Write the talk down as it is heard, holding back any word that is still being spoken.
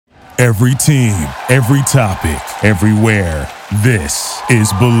Every team, every topic, everywhere. This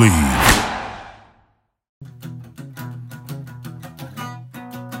is Believe.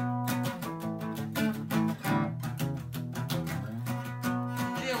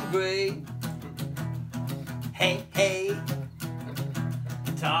 Jim Gray. Hey, hey.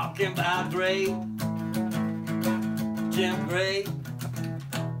 Talking about Gray. Jim Gray.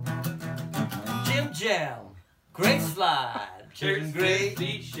 Jim Jam. Gray Slide. Jim Gray.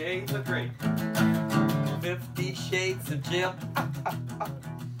 50 Shades of Gray. 50 Shades of Jim.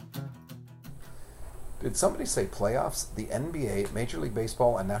 Did somebody say playoffs? The NBA, Major League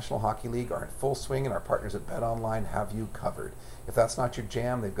Baseball, and National Hockey League are in full swing, and our partners at BetOnline have you covered. If that's not your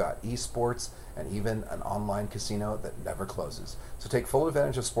jam, they've got esports and even an online casino that never closes. So take full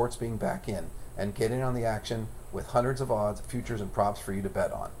advantage of sports being back in and get in on the action with hundreds of odds, futures, and props for you to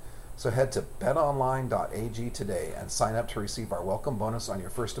bet on. So head to betonline.ag today and sign up to receive our welcome bonus on your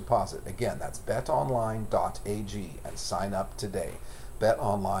first deposit. Again, that's betonline.ag and sign up today.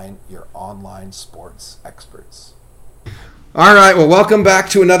 BetOnline, your online sports experts. All right, well, welcome back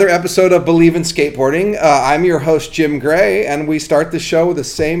to another episode of Believe in Skateboarding. I'm your host, Jim Gray, and we start the show with the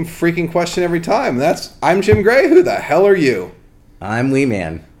same freaking question every time. I'm Jim Gray. Who the hell are you? I'm Wee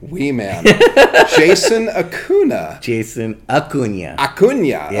Man. Wee Man. Jason Acuna. Jason Acuna. Acuna.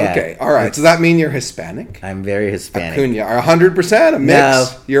 Yeah. Okay. All right. Does that mean you're Hispanic? I'm very Hispanic. Acuna. Are 100% a mix? No.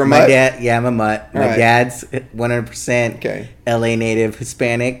 You're a my mutt? dad. Yeah, I'm a mutt. My right. dad's 100% Okay. LA native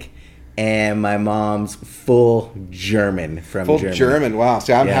Hispanic, and my mom's full German from Full Germany. German. Wow.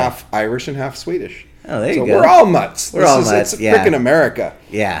 See, I'm Yeah. half Irish and half Swedish. Oh, there So you go. we're all mutts. We're all mutts, It's yeah. freaking America.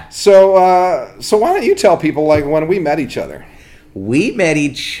 Yeah. So why don't you tell people like when we met each other? We met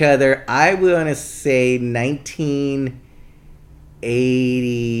each other, I want to say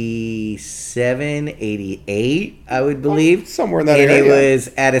 1987, 88, I would believe. Somewhere in that and area. And it was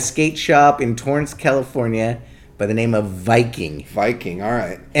at a skate shop in Torrance, California by the name of Viking. Viking. All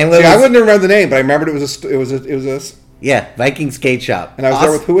right. And See, what I was- wouldn't remember the name, but I remembered it was a. Yeah, Viking Skate Shop. And I was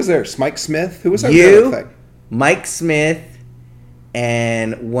there with who was there? Mike Smith. Who was there? With you, that thing? Mike Smith,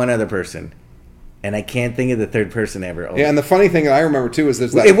 and one other person. And I can't think of the third person ever. Yeah, and the funny thing that I remember too is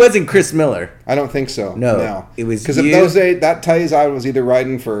there's that. It wasn't Chris Miller. I don't think so. No, it was because of you. those days. That tells I was either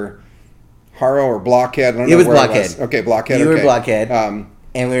riding for Haro or Blockhead. I don't know It was where Blockhead. Okay, Blockhead. You okay. were Blockhead. Um,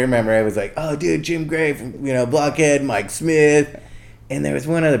 And we remember I was like, oh, dude, Jim Gray from, Blockhead, Mike Smith. And there was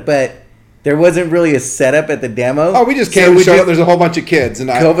one other, but there wasn't really a setup at the demo. Oh, we just came to show up. There's a whole bunch of kids. And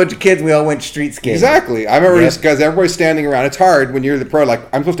a whole bunch of kids. We all went street skating. Exactly. I remember Yep. just because everybody's standing around. It's hard when you're the pro. Like,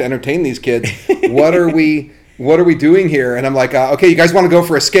 I'm supposed to entertain these kids. What are we doing here? And I'm like, okay, you guys want to go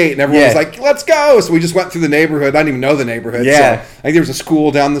for a skate? And everyone was like, let's go. So we just went through the neighborhood. I didn't even know the neighborhood. Yeah. So I think there was a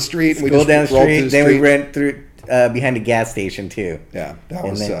school down the street. And we just down the rolled street. through the Then street. we went through behind a gas station, too. Yeah. That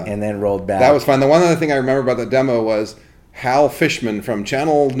And was... then rolled back. That was fun. The one other thing I remember about the demo was Hal Fishman from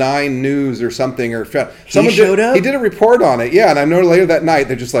Channel 9 News or something. Showed up? He did a report on it, yeah. And I know later that night,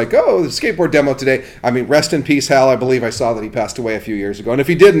 they're just like, oh, the skateboard demo today. I mean, rest in peace, Hal. I believe I saw that he passed away a few years ago. And if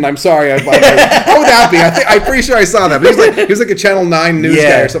he didn't, I'm sorry. How would that be? I'm pretty sure I saw that. But he was like a Channel 9 News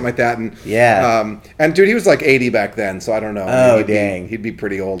guy or something like that. And, and dude, he was like 80 back then, so I don't know. Oh, dang. He'd be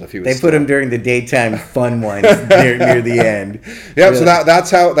pretty old if he was They put him during the daytime fun ones near the end. Yeah, Really.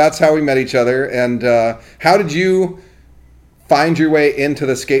 so that's how we met each other. And how did you find your way into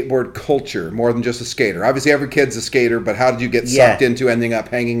the skateboard culture more than just a skater? Obviously, every kid's a skater, but how did you get sucked into ending up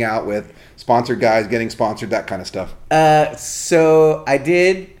hanging out with sponsored guys, getting sponsored, that kind of stuff? So I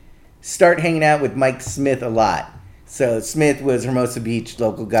did start hanging out with Mike Smith a lot. So Smith was Hermosa Beach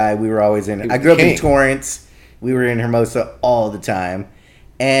local guy. We were always in. I grew up in Torrance. We were in Hermosa all the time,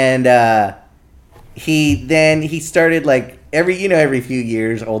 and he started like every few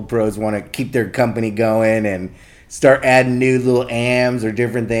years, old pros want to keep their company going and start adding new little AMs or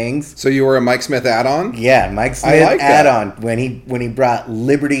different things. So you were a Mike Smith add-on? Yeah, Mike Smith add-on when he brought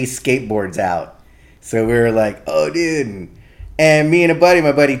Liberty skateboards out. So we were like, oh, dude. And me and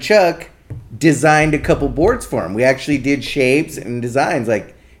my buddy Chuck, designed a couple boards for him. We actually did shapes and designs,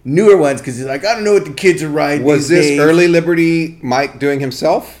 like newer ones, because he's like, I don't know what the kids are riding Was these this days. early Liberty Mike doing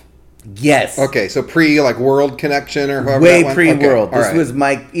himself? Yes. Okay, so like World Connection or whoever. Way that one? pre-World. Okay, This right. was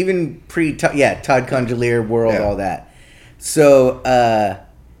Mike, even Todd Congealier, World, Yeah. all that. So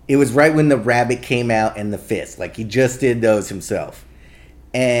it was right when the Rabbit came out and the Fist. Like, he just did those himself.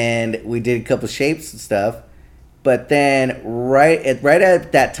 And we did a couple shapes and stuff. But then right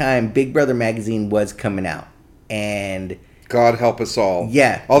at that time, Big Brother magazine was coming out. And God help us all.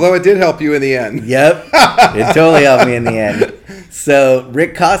 Yeah. Although it did help you in the end. Yep. It totally helped me in the end. So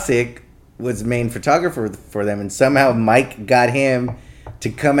Rick Kosick was the main photographer for them, and somehow Mike got him to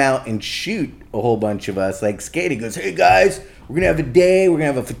come out and shoot a whole bunch of us, like skating. He goes, hey guys, we're gonna have a day, we're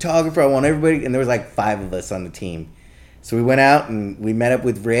gonna have a photographer, I want everybody, and there was like 5 of us on the team. So we went out and we met up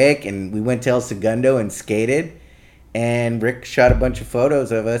with Rick, and we went to El Segundo and skated, and Rick shot a bunch of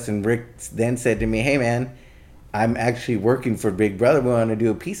photos of us, and Rick then said to me, hey man, I'm actually working for Big Brother, we want to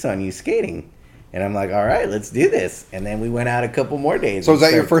do a piece on you skating. And I'm like, all right, let's do this. And then we went out a couple more days. So was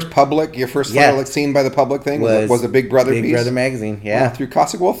that your first like seen by the public thing? Was it Big Brother piece? Big Brother magazine, yeah. Through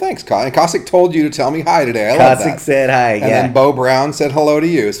Cossack. Well, thanks, Cossack. And Cossack told you to tell me hi today. I love that. Cossack said hi, and then Bo Brown said hello to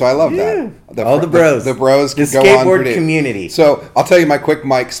you. So I love that. All the bros. The bros the can go on skateboard community. So I'll tell you my quick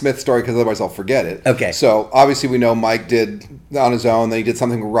Mike Smith story because otherwise I'll forget it. Okay. So obviously we know Mike did on his own. Then he did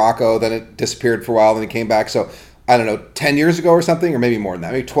something with Rocco. Then it disappeared for a while. Then he came back. So I don't know, 10 years ago or something, or maybe more than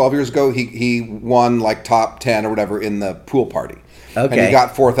that. Maybe 12 years ago, he won like top 10 or whatever in the pool party. Okay. And he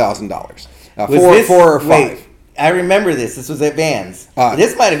got $4,000. Four or five. Wait, I remember this. This was at Vans.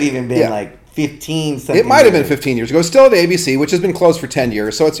 This might have even been like 15 something. It might have been 15 years ago. It's still at ABC, which has been closed for 10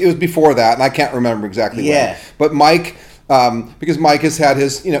 years. So it was before that, and I can't remember exactly when. But Mike, because Mike has had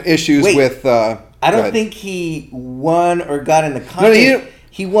his issues with... I don't think he won or got in the contest.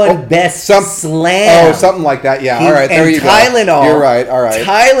 He won Best Slam. Oh, something like that. Yeah. All right. There you Tylenol, go. You're right. All right.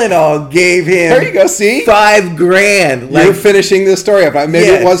 Tylenol gave him. There you go. See, $5,000. You're finishing this story up. Maybe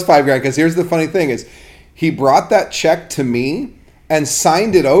it was $5,000 because here's the funny thing: is he brought that check to me and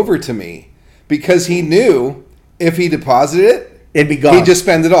signed it over to me because he knew if he deposited it, it'd be gone. He'd just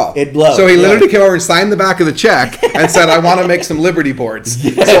spend it all. It'd blow. So he literally came over and signed the back of the check and said, I want to make some Liberty boards.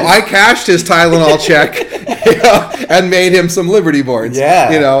 Yes. So I cashed his Tylenol check and made him some Liberty boards.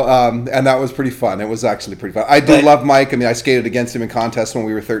 Yeah. And that was pretty fun. It was actually pretty fun. I do love Mike. I mean, I skated against him in contests when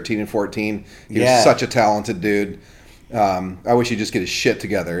we were 13 and 14. He was such a talented dude. I wish he'd just get his shit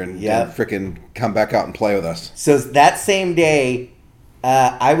together and freaking come back out and play with us. So that same day,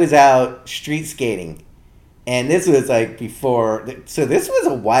 I was out street skating. And this was like before, so this was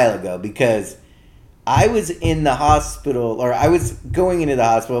a while ago because I was in the hospital, or I was going into the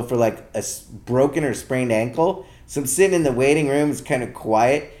hospital for like a broken or sprained ankle. So I'm sitting in the waiting room, it's kind of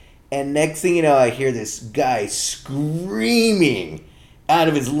quiet. And next thing you know, I hear this guy screaming out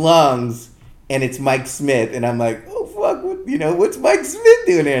of his lungs, and it's Mike Smith. And I'm like, oh fuck, what's Mike Smith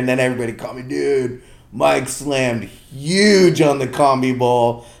doing here? And then everybody called me, dude, Mike slammed huge on the combi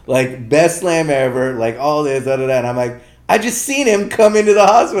bowl. Like, best slam ever, like, all this, and I'm like, I just seen him come into the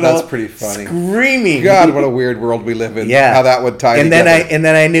hospital. That's pretty funny. Screaming. God, what a weird world we live in. Yeah. How that would tie together.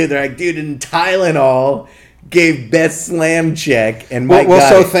 Then I knew, they're like, dude, and Tylenol gave best slam check, and Mike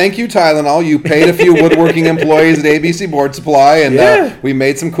thank you, Tylenol. You paid a few woodworking employees at ABC Board Supply, and we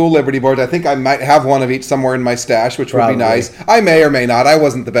made some cool Liberty boards. I think I might have one of each somewhere in my stash, which would be nice. I may or may not. I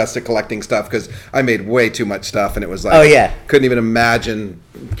wasn't the best at collecting stuff because I made way too much stuff, and it was like, couldn't even imagine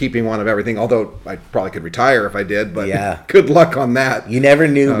keeping one of everything, although I probably could retire if I did, but good luck on that. You never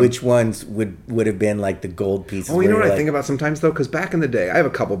knew which ones would have been like the gold pieces. Oh, you know what I think about sometimes, though? Because back in the day, I have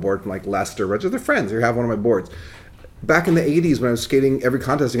a couple boards from like Leicester, which are their friends who have one of my boards. Back in the 80s when I was skating every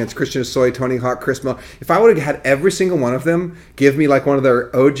contest against Christian Soy, Tony Hawk, Chris Mill, if I would have had every single one of them give me like one of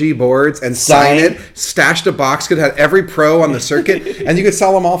their OG boards and sign it, stashed a box, could have had every pro on the circuit, and you could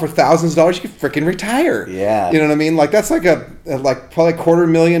sell them all for thousands of dollars, you could freaking retire. Yeah. You know what I mean? Like that's like probably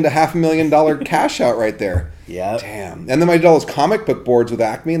 $250,000 to $500,000 cash out right there. Yeah. Damn. And then I did all those comic book boards with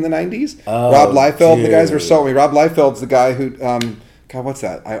Acme in the 90s. Oh, Rob Liefeld, the guys were so me. Rob Liefeld's the guy who, God, what's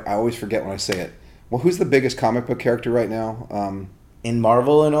that? I always forget when I say it. Well, who's the biggest comic book character right now? In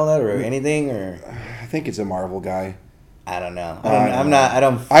Marvel and all that, or anything, or I think it's a Marvel guy. I don't know. I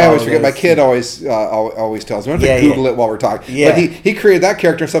don't. I always forget. My kid always tells me. I'm going to Google it while we're talking. Yeah. But he created that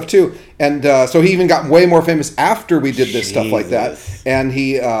character and stuff too, and so he even got way more famous after we did this stuff like that. And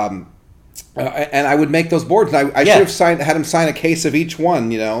he and I would make those boards. And I should have had him sign a case of each one,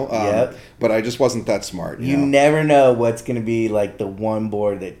 But I just wasn't that smart. You never know what's going to be like the one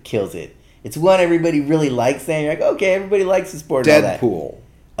board that kills it. It's one everybody really likes. Saying like, okay, everybody likes this board. Deadpool.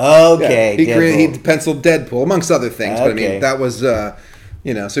 Okay, he penciled Deadpool amongst other things. Okay. But I mean, that was so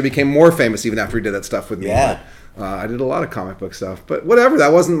he became more famous even after he did that stuff with me. Yeah. But, I did a lot of comic book stuff, but whatever.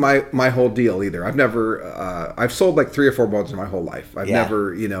 That wasn't my whole deal either. I've never. I've sold like 3 or 4 boards in my whole life. I've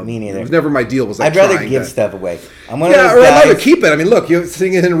never, Me neither. It was never my deal. Was like I'd rather give stuff away. I'm one of those or guys. I'd rather keep it. I mean, look, you're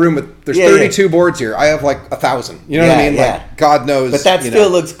sitting in a room with there's 32 boards here. I have like 1,000. You know what I mean? Yeah. Like God knows. But that still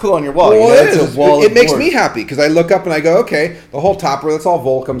looks cool on your wall. Well, it is. It makes me happy because I look up and I go, okay, the whole top row, that's all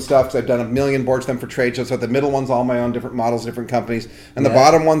Volcom stuff. Because I've done a million boards for them for trade shows. So the middle one's all my own different models, different companies, and the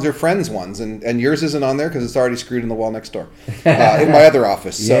bottom ones are friends ones, and yours isn't on there because it's already screwed in the wall next door. In my other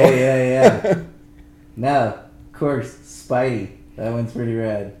office. So. Yeah. No, of course, Spidey. That one's pretty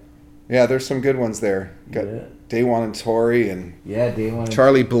rad. Yeah, there's some good ones there. Got Day One and Tori and Day One.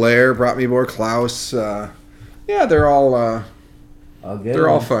 Charlie Blair brought me more. Klaus. Yeah, they're all good. They're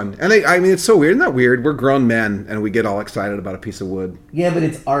all fun. And I mean, it's so weird. Isn't that weird? We're grown men and we get all excited about a piece of wood. Yeah, but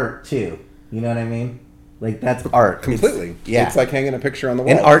it's art too. You know what I mean? Like, that's art. Completely. It's like hanging a picture on the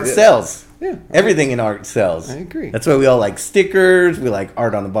wall. And art sells. Yeah. Everything in art sells. I agree. That's why we all like stickers. We like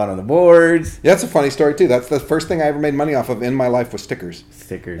art on the bottom of the boards. Yeah, that's a funny story, too. That's the first thing I ever made money off of in my life was stickers.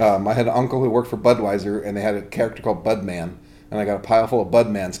 I had an uncle who worked for Budweiser, and they had a character called Budman. And I got a pile full of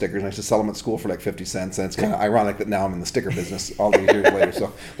Budman stickers, and I used to sell them at school for like 50 cents. And it's kind of ironic that now I'm in the sticker business all these years later.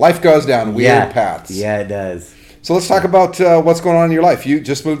 So life goes down weird paths. Yeah, it does. So let's talk about what's going on in your life. You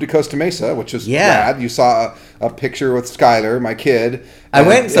just moved to Costa Mesa, which is rad. You saw a picture with Skylar, my kid. I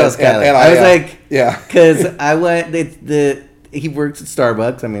went and saw Skylar. And I was like, because I went. He works at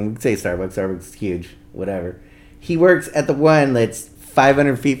Starbucks. I mean, we could say Starbucks. Starbucks is huge. Whatever. He works at the one that's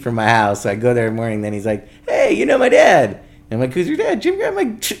 500 feet from my house. So I go there in the morning. Then he's like, "Hey, you know my dad?" And I'm like, "Who's your dad, Jim?" I'm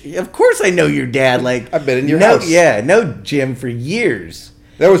like, "Of course I know your dad. Like, I've been in your house. Yeah, know Jim for years."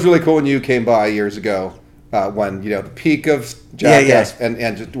 That was really cool when you came by years ago. When the peak of Jackass and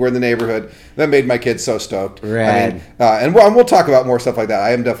just we're in the neighborhood, that made my kids so stoked. Rad. I mean, and we'll talk about more stuff like that.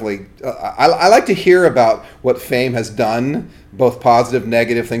 I am definitely I like to hear about what fame has done, both positive,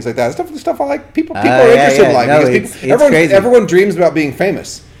 negative things like that. Stuff I like. People are interested in life. Everyone dreams about being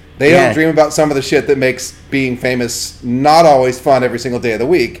famous. They don't dream about some of the shit that makes being famous not always fun every single day of the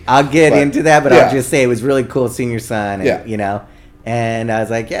week. I'll get into that, but I'll just say it was really cool seeing your son. And, And I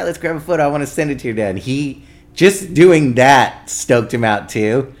was like, let's grab a photo. I want to send it to your dad. And he, just doing that stoked him out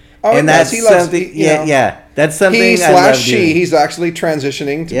too. Oh, and that's something, that's something he/she, he's actually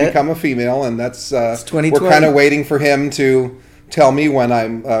transitioning to become a female. And that's, we're kind of waiting for him to tell me when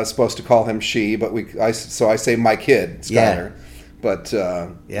I'm supposed to call him she. But so I say my kid, Skylar. But,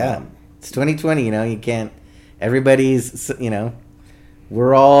 it's 2020, you can't, everybody's,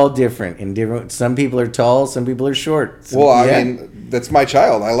 we're all different. Some people are tall, some people are short. I mean, that's my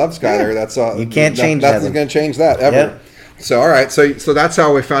child. I love Skylar. Yeah. That's you can't change that. Nothing's going to change that ever. Yep. So all right, so that's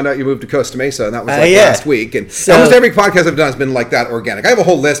how we found out you moved to Costa Mesa, and that was last week. And almost every podcast I've done has been like that, organic. I have a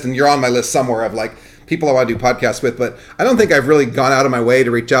whole list, and you're on my list somewhere of like people I want to do podcasts with, but I don't think I've really gone out of my way to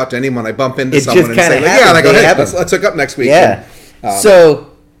reach out to anyone. I bump into someone and say, let's hook up next week. Yeah.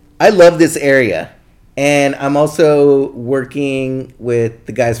 So I love this area. And I'm also working with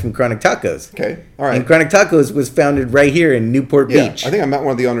the guys from Chronic Tacos. Okay, all right. And Chronic Tacos was founded right here in Newport Beach. I think I met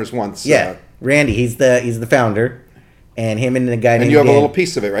one of the owners once. Yeah, Randy. He's the founder, and him and the guy. And you have a little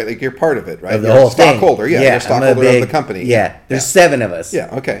piece of it, right? Like you're part of it, right? Of the you're whole a stockholder. thing. You're a stockholder of the company. Yeah, there's 7 of us.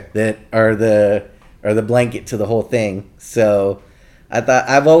 Yeah, okay. That are the blanket to the whole thing. So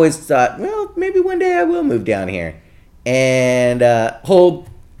I've always thought, well, maybe one day I will move down here, and whole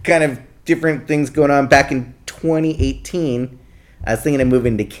kind of different things going on. Back in 2018, I was thinking of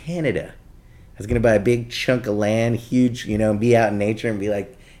moving to Canada. I was going to buy a big chunk of land, huge, be out in nature and be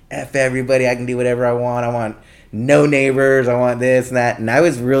like, F everybody, I can do whatever I want. I want no neighbors. I want this and that. And I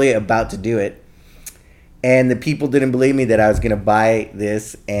was really about to do it. And the people didn't believe me that I was going to buy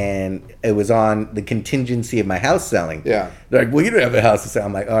this, and it was on the contingency of my house selling. Yeah. They're like, well, you don't have a house to sell.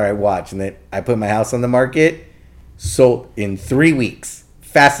 I'm like, all right, watch. And then I put my house on the market, sold in 3 weeks.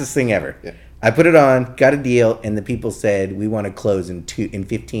 Fastest thing ever. Yeah. I put it on, got a deal, and the people said, we want to close in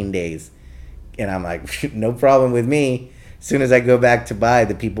 15 days. And I'm like, no problem with me. As soon as I go back to buy,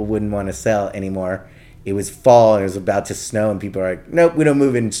 the people wouldn't want to sell anymore. It was fall, and it was about to snow, and people are like, nope, we don't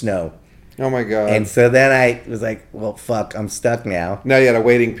move in snow. Oh, my God. And so then I was like, well, fuck, I'm stuck now. Now you had a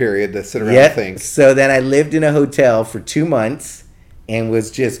waiting period to sit around and think. So then I lived in a hotel for 2 months and was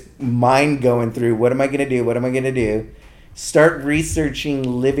just mind going through, what am I going to do? What am I going to do? Start researching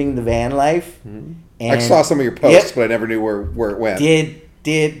living the van life. Mm-hmm. And I saw some of your posts, but I never knew where it went.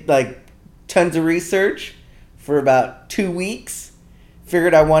 Did like tons of research for about 2 weeks.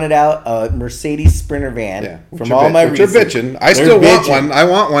 Figured I wanted out a Mercedes Sprinter van from all my research. They're bitching. I still want one. I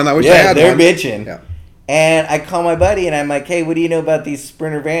want one. I wish I had one. They're bitching. Yeah. And I call my buddy and I'm like, hey, what do you know about these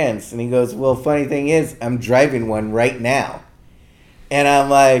Sprinter vans? And he goes, well, funny thing is, I'm driving one right now. And I'm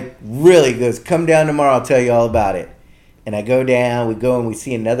like, really? He goes, come down tomorrow. I'll tell you all about it. And I go down, we go and we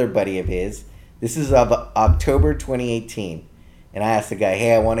see another buddy of his. This is of October 2018. And I asked the guy,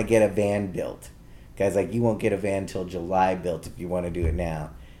 hey, I want to get a van built. The guy's like, you won't get a van until July built if you want to do it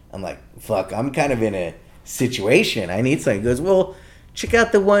now. I'm like, fuck, I'm kind of in a situation. I need something. He goes, well, check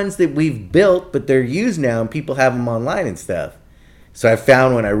out the ones that we've built, but they're used now and people have them online and stuff. So I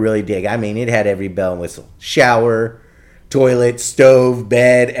found one I really dig. I mean, it had every bell and whistle. Shower, toilet, stove,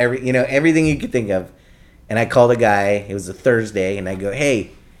 bed, everything you could think of. And I called a guy. It was a Thursday, and I go,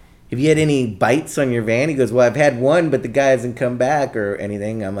 "Hey, have you had any bites on your van?" He goes, "Well, I've had one, but the guy hasn't come back or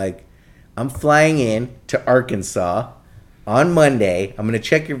anything." I'm like, "I'm flying in to Arkansas on Monday. I'm going to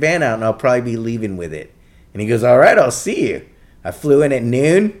check your van out, and I'll probably be leaving with it." And he goes, "All right, I'll see you." I flew in at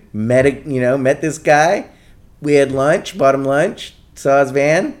noon, met this guy. We had lunch, bought him lunch, saw his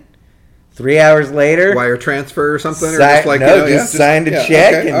van. 3 hours later, wire transfer or something, signed a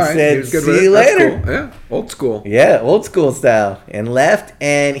check and said, "See you later." Cool. Yeah, old school. Yeah, old school style, and left.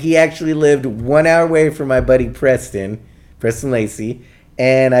 And he actually lived 1 hour away from my buddy Preston Lacey.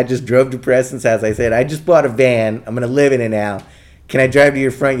 And I just drove to Preston's house. I said, "I just bought a van. I'm gonna live in it now. Can I drive to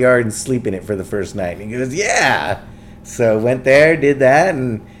your front yard and sleep in it for the first night?" And he goes, "Yeah." So went there, did that,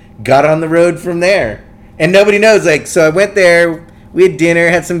 and got on the road from there. And nobody knows. So I went there. We had dinner,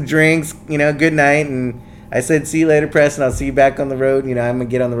 had some drinks, good night. And I said, "See you later, Preston. I'll see you back on the road. I'm going to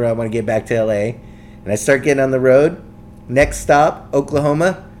get on the road. I want to get back to L.A. And I start getting on the road. Next stop,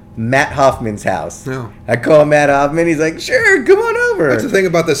 Oklahoma, Matt Hoffman's house. No. I call Matt Hoffman. He's like, "Sure, come on over." That's the thing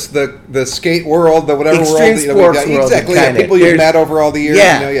about this, the skate world, the whatever Extreme world. Sports world. Exactly. Yeah, people use Matt over all the years.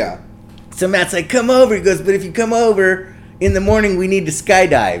 Yeah. So Matt's like, "Come over." He goes, "But if you come over in the morning, we need to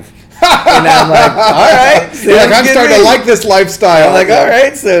skydive." And I'm like, "All right." I'm starting to like this lifestyle. I'm like, "All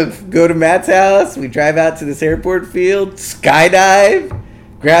right." So go to Matt's house. We drive out to this airport field, skydive,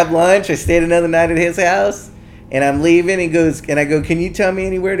 grab lunch. I stayed another night at his house, and I'm leaving. He goes, and I go, "Can you tell me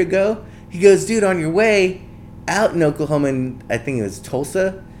anywhere to go?" He goes, "Dude, on your way out in Oklahoma, and I think it was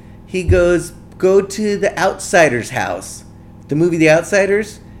Tulsa." He goes, "Go to the Outsiders house." The movie The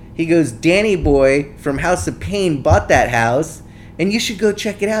Outsiders. He goes, "Danny Boy from House of Pain bought that house, and you should go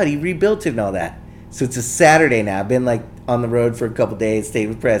check it out. He rebuilt it and all that." So it's a Saturday now. I've been on the road for a couple days, stayed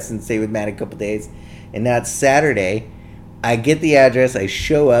with Preston, stayed with Matt a couple days, and now it's Saturday. I get the address. I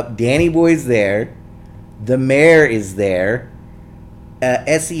show up. Danny Boy's there. The mayor is there.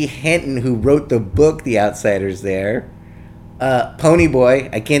 S.E. Hinton, who wrote the book The Outsiders, there. Pony Boy,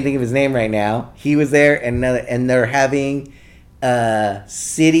 I can't think of his name right now. He was there, and they're having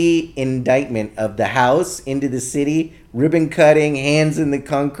city indictment of the house into the city, ribbon cutting, hands in the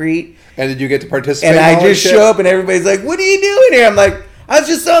concrete. And did you get to participate? And I just show up, and everybody's like, "What are you doing here?" I'm like, "I was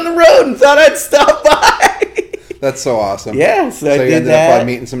just on the road and thought I'd stop by." That's so awesome. Yeah, so I you did ended that. up by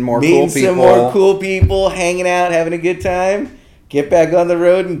meeting some more cool people, hanging out, having a good time. Get back on the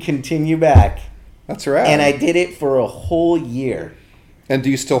road and continue back. That's right. And I did it for a whole year. And do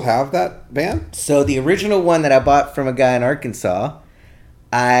you still have that van? So the original one that I bought from a guy in Arkansas,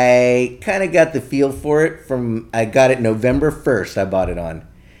 I kind of got the feel for it I got it November 1st, I bought it on.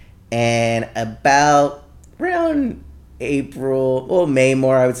 And about around May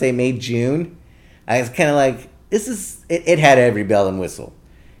more, I would say May, June, I was kind of like, it had every bell and whistle.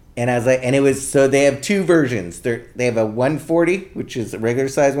 And I was like, and it was, so they have two versions. They have a 140, which is a regular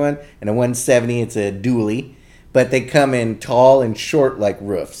size one, and a 170, it's a dually. But they come in tall and short like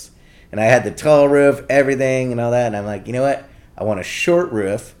roofs. And I had the tall roof, everything and all that. And I'm like, you know what? I want a short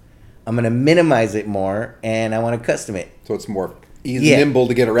roof. I'm going to minimize it more, and I want to custom it. So it's more nimble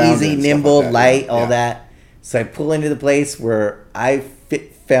to get around. Easy, nimble, light, all that. So I pull into the place where I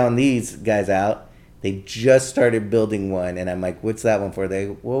found these guys out. They just started building one, and I'm like, "What's that one for?" They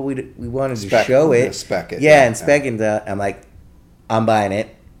go, "Well, we wanted to show it." Spec it. Yeah, and spec it. I'm like, "I'm buying it.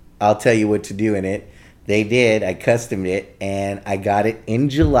 I'll tell you what to do in it." They did. I customed it, and I got it in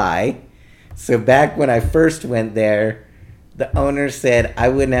July. So back when I first went there, the owner said I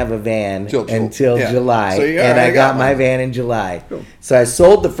wouldn't have a van until July, so and I got my van in July. Cool. So I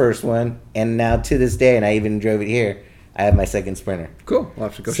sold the first one, and now to this day, and I even drove it here, I have my second Sprinter. Cool. I'll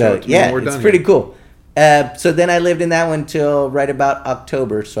have to go show it to me when we're done. It's pretty cool. So then I lived in that one till right about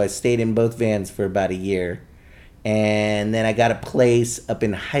October, so I stayed in both vans for about a year. And then I got a place up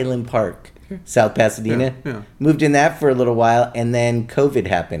in Highland Park, South Pasadena. Yeah. Moved in that for a little while, and then COVID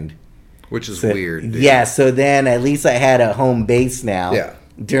happened. Which is weird. Dude. Yeah, so then at least I had a home base now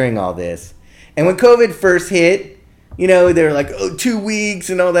during all this. And when COVID first hit, they were like, 2 weeks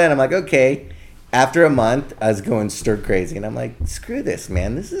and all that. I'm like, okay. After a month, I was going stir crazy, and I'm like, screw this,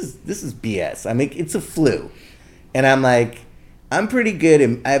 man. This is BS. I mean, it's a flu. And I'm like, I'm pretty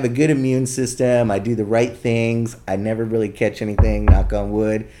good. I have a good immune system. I do the right things. I never really catch anything, knock on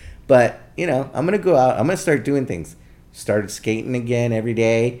wood. But, I'm going to go out. I'm going to start doing things. Started skating again every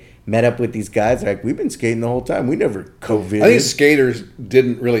day. Met up with these guys. Like, we've been skating the whole time. We never COVID. I think skaters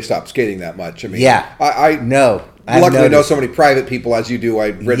didn't really stop skating that much. I mean, I know. Luckily, I know so many private people as you do.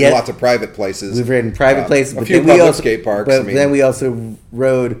 I've ridden lots of private places. We've ridden private places, a few public skate parks. But then we also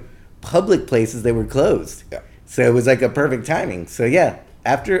rode public places that were closed. Yeah. So it was like a perfect timing. So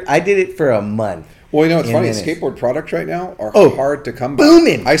After I did it for a month. Well, you know what's funny? Skateboard products right now are hard to come by.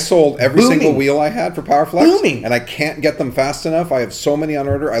 Booming. I sold every single wheel I had for Powerflex. Booming. And I can't get them fast enough. I have so many on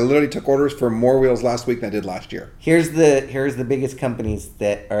order. I literally took orders for more wheels last week than I did last year. Here's the biggest companies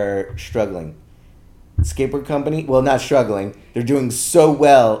that are struggling. Skateboard company, well, not struggling. They're doing so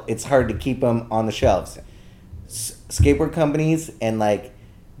well, it's hard to keep them on the shelves. Skateboard companies and like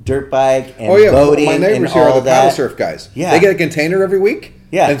dirt bike and boating my neighbors and here all are the that. paddle surf guys. Yeah. They get a container every week.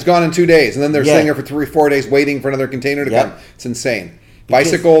 Yeah. And it's gone in 2 days. And then they're sitting there for 3-4 days waiting for another container to come. It's insane.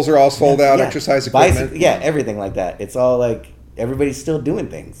 Bicycles are all sold out, exercise equipment. Everything like that. It's all like everybody's still doing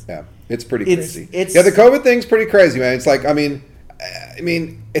things. Yeah, it's pretty crazy. The COVID thing's pretty crazy, man. It's like, I mean,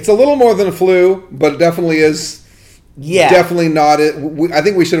 it's a little more than a flu, but it definitely is. Yeah. Definitely not it. I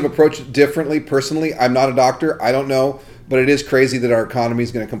think we should have approached it differently. Personally, I'm not a doctor. I don't know, but it is crazy that our economy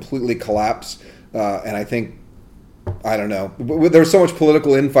is going to completely collapse. And I think, I don't know. There's so much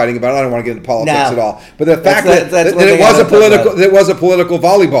political infighting about it. I don't want to get into politics at all. But the fact that it was a political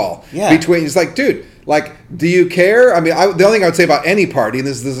volleyball between, it's like, dude, like, do you care? I mean, the only thing I would say about any party, and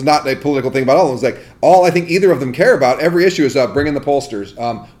this is not a political thing about all of them, is like, all I think either of them care about, every issue is bring in the pollsters.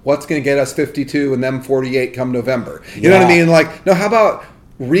 What's going to get us 52 and them 48 come November? You know what I mean? Like, no, how about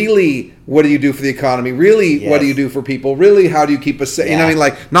really, what do you do for the economy? Really, what do you do for people? Really, how do you keep us safe? You know what I mean?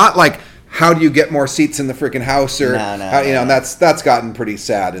 Like, not like, how do you get more seats in the freaking house? Or and that's gotten pretty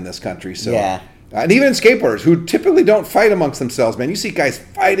sad in this country. So and even skateboarders who typically don't fight amongst themselves, man. You see guys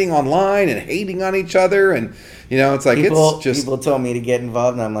fighting online and hating on each other, and it's like people told me to get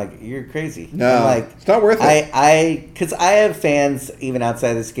involved, and I'm like, you're crazy. No, I'm like, it's not worth it. Because I have fans even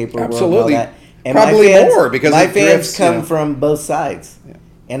outside the skateboard Absolutely. world. And all that. And probably more because my fans come from both sides. Yeah.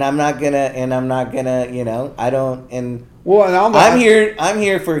 And I'm not gonna, I don't, and well, and I'm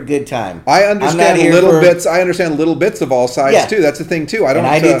here for a good time. I understand bits. I understand little bits of all sides too. That's the thing too.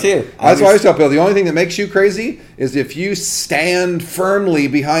 I do too. That's why I always tell people the only thing that makes you crazy is if you stand firmly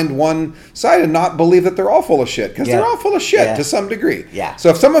behind one side and not believe that they're all full of shit, because they're all full of shit to some degree. Yeah. So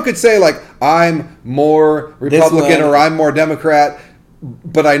if someone could say like I'm more Republican or I'm more Democrat,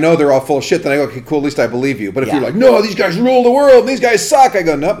 but I know they're all full of shit, then I go, okay, cool, at least I believe you. But if you're like, no, these guys rule the world, and these guys suck, I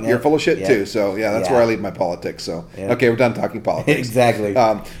go, nope, you're full of shit too. So, that's where I leave my politics. So, okay, we're done talking politics. Exactly.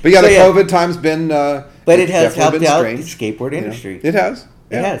 But the COVID time's been... but it has helped out the skateboard industry. It has.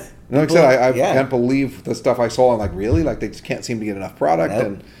 Yeah. It has. Like I said, I can't believe the stuff I saw. I'm like, really? Like, they just can't seem to get enough product.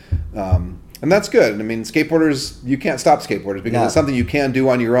 Nope. And that's good. I mean, skateboarders, you can't stop skateboarders because it's something you can do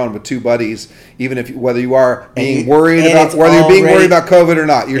on your own with two buddies, even if whether you are being worried about COVID or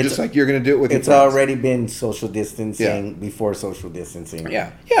not. You're just like, you're going to do it with your friends. It's already been social distancing before social dincing.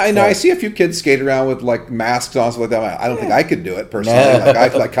 Yeah. Yeah, I know. I see a few kids skate around with like masks on, stuff like that. I don't think I could do it personally. No. Like, I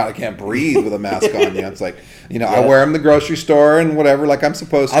feel like kind of can't breathe with a mask on. It's like, I wear them in the grocery store and whatever, like I'm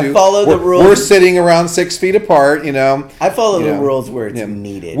supposed to. I follow the rules. We're sitting around 6 feet apart, I follow the rules where it's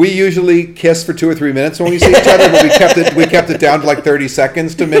needed. We usually kiss for 2 or 3 minutes when we see each other, but we kept it down to like 30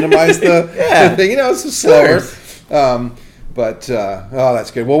 seconds to minimize the thing. It's slower. But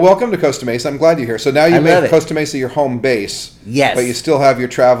that's good. Well, welcome to Costa Mesa. I'm glad you're here. So now you made Costa Mesa your home base. Yes. But you still have your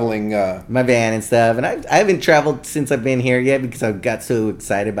traveling... my van and stuff. And I haven't traveled since I've been here yet because I got so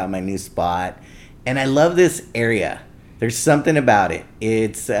excited about my new spot. And I love this area. There's something about it.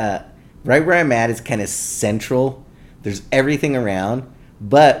 It's right where I'm at is kind of central. There's everything around.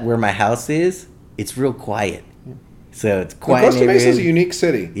 But where my house is, it's real quiet. So it's quiet. Costa Mesa is a unique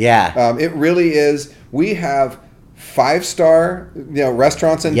city. Yeah. It really is. We have 5-star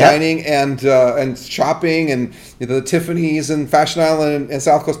restaurants and dining and shopping and the Tiffany's and Fashion Island and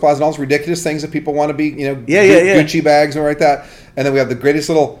South Coast Plaza and all those ridiculous things that people want to be, Gucci bags and right that. And then we have the greatest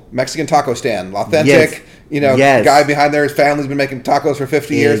little Mexican taco stand, authentic. Guy behind there, his family's been making tacos for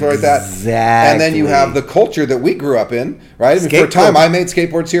 50 years, right? That. Exactly. And then you have the culture that we grew up in, right? I mean, for a time, I made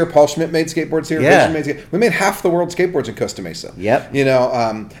skateboards here. Paul Schmidt made skateboards here. We made half the world's skateboards in Costa Mesa. Yep.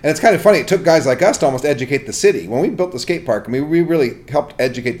 And it's kind of funny. It took guys like us to almost educate the city. When we built the skate park, we really helped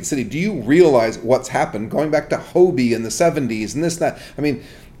educate the city. Do you realize what's happened going back to Hobie in the 70s and this and that? I mean,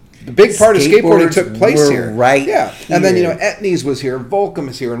 the big part of skateboarding took place here. Right. Yeah. Here. And then, Etnies was here, Volcom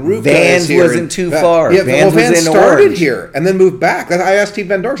is here, and Ruka Vans is here. Wasn't too far. Yeah, Vans started Orange. here and then moved back. I asked Steve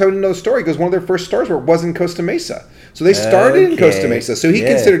Van Dorn, I didn't know the story, because one of their first stores was in Costa Mesa. So they started in Costa Mesa. So he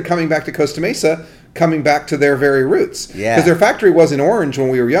considered coming back to Costa Mesa, coming back to their very roots. Yeah. Because their factory was in Orange when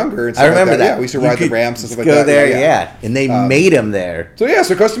we were younger. And I remember that. Yeah, we used to ride the ramps and stuff like that. Go there, And they made them there.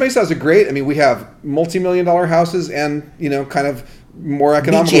 So Costa Mesa has we have multi-million-dollar houses and, kind of more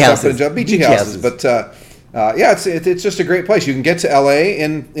economical beachy stuff. Beachy houses. But It's just a great place. You can get to LA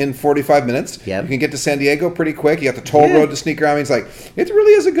in 45 minutes. Yep. You can get to San Diego pretty quick. You got the toll road to sneak around. It's like, it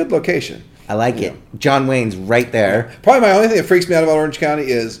really is a good location. I like it. John Wayne's right there. Probably my only thing that freaks me out about Orange County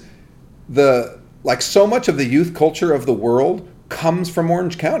is so much of the youth culture of the world comes from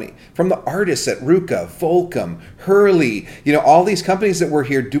Orange County, from the artists at Ruka, Volcom, Hurley, all these companies that were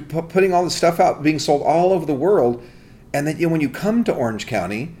here putting all this stuff out, being sold all over the world. And then when you come to Orange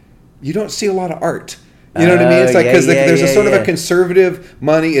County, you don't see a lot of art. You know what I mean? It's like, because there's a sort of a conservative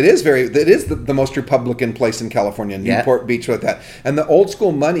money. It is the most Republican place in California, Newport Beach, like that. And the old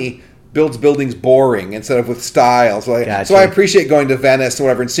school money builds buildings boring instead of with style. So I appreciate going to Venice or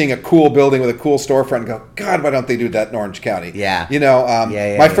whatever and seeing a cool building with a cool storefront and go, God, why don't they do that in Orange County? Yeah.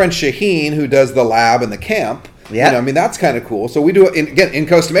 My friend Shaheen, who does the lab and the camp, that's kind of cool. So we do it in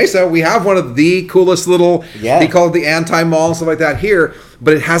Costa Mesa. We have one of the coolest little, he called it the anti-mall and stuff like that here,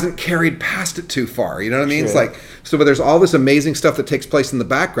 but it hasn't carried past it too far. You know what I mean? It's like, but there's all this amazing stuff that takes place in the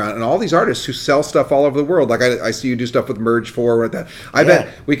background, and all these artists who sell stuff all over the world. Like I see you do stuff with Merge 4 or that. I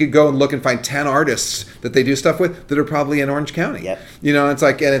bet we could go and look and find 10 artists that they do stuff with that are probably in Orange County. Yep. It's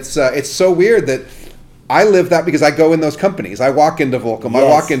like, and it's so weird that I live that because I go in those companies. I walk into Volcom. I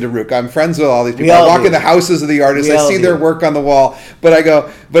walk into Ruka. I'm friends with all these people. I walk in the houses of the artists. I see their work on the wall. But I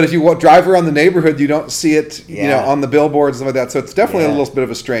go, but if you drive around the neighborhood, you don't see it, on the billboards and stuff like that. So it's definitely a little bit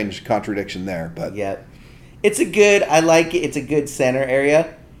of a strange contradiction there. But I like it. It's a good center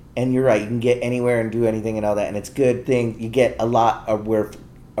area. And you're right. You can get anywhere and do anything and all that. And it's a good thing. You get a lot of work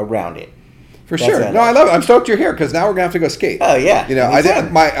around it. For sure. I love it. I'm stoked you're here because now we're gonna have to go skate. Oh yeah.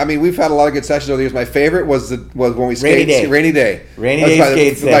 We've had a lot of good sessions over the years. My favorite was when we skated Rainy Day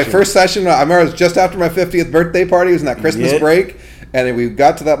skate session. My first session. I remember it was just after my 50th birthday party. It was in that Christmas break, and we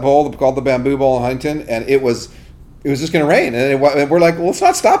got to that bowl called the Bamboo Bowl in Huntington, and it was just going to rain, and we're like, well, it's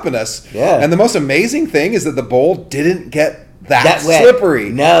not stopping us. Yeah. And the most amazing thing is that the bowl didn't get that slippery.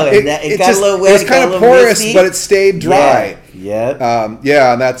 No, it got a little wet. It was kind of porous, but it stayed dry. Yeah.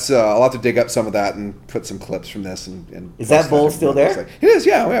 And that's I'll have to dig up some of that and put some clips from this. And is that bowl still there? It is.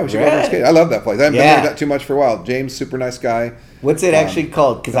 Yeah. We should go over and skate. I love that place. I haven't been there that too much for a while. James, super nice guy. What's it actually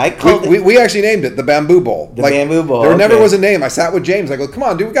called? Because I called it. We actually named it the Bamboo Bowl. Bamboo Bowl. There never was a name. I sat with James. I go, come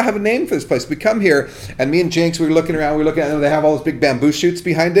on, dude, we gotta have a name for this place. We come here, and me and Jinx, we were looking around. They have all those big bamboo shoots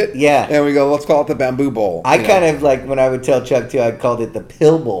behind it. Yeah. And we go, let's call it the Bamboo Bowl. I kind of like when I would tell Chuck too. I called it the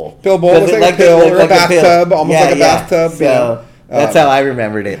Pill Bowl. Pill Bowl looks like a pill or a bathtub, almost like a bathtub. So that's how I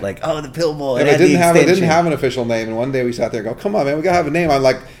remembered it. Like, the Pill Bowl. It didn't have an official name. And one day we sat there and go, come on, man, we gotta have a name. I'm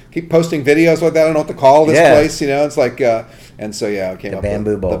like, keep posting videos like that. I don't know what to call this place. It's like, and so it came up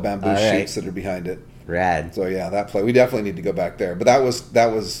with the bamboo shoots that are behind it. Rad. So that play, we definitely need to go back there. But that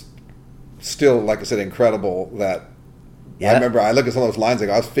was still, like I said, incredible. That I remember I look at some of those lines. I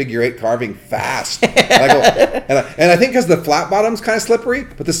go, I was figure 8 carving fast. And I think because the flat bottom's kind of slippery,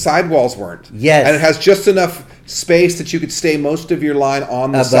 but the sidewalls weren't. Yes. And it has just enough space that you could stay most of your line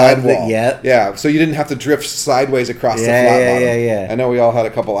on the sidewall. Yeah. So you didn't have to drift sideways across the flat bottom. Yeah. I know we all had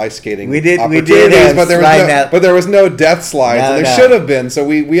a couple ice skating. We did. But there was no death slides, and there should have been. So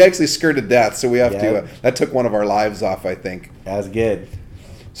we actually skirted death. So we have to. That took one of our lives off, I think. That was good.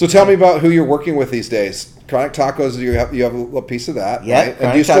 So tell me about who you're working with these days. Chronic Tacos, you have a little piece of that, right?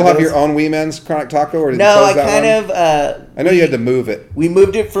 And do you still have your own Wee Men's Chronic Taco, or did you close that one? I know you had to move it. We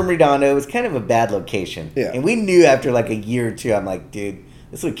moved it from Redondo. It was kind of a bad location. Yeah. And we knew after like a year or two, I'm like, dude,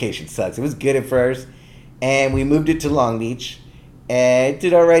 this location sucks. It was good at first, and we moved it to Long Beach, and it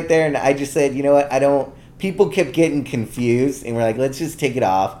did all right there. And I just said, you know what? People kept getting confused, and we're like, let's just take it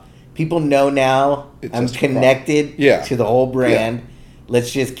off. People know now I'm connected to the whole brand. Yeah.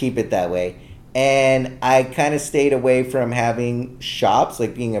 Let's just keep it that way. And I kind of stayed away from having shops,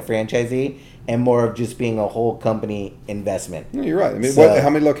 like being a franchisee, and more of just being a whole company investment. You're right. I mean, how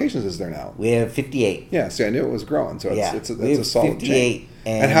many locations is there now? We have 58. Yeah, see, I knew it was growing, so it's a solid 58 chain.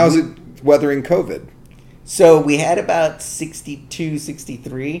 And how's it weathering COVID? So we had about 62,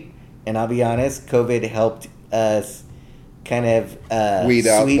 63, and I'll be honest, COVID helped us kind of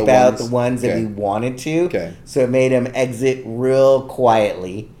sweep out the ones that we wanted to. Okay. So it made them exit real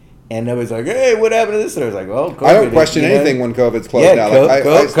quietly. And nobody's like, hey, what happened to this? And I was like, well, COVID. I don't question anything when COVID's closed down.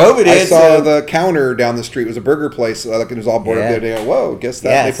 COVID I saw the counter down the street. It was a burger place. Like it was all boarded up there. Whoa, guess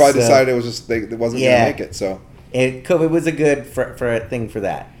that. They probably decided it was just it wasn't going to make it. So COVID was a good thing for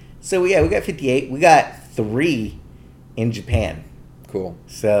that. So, we got 58. We got 3 in Japan. Cool.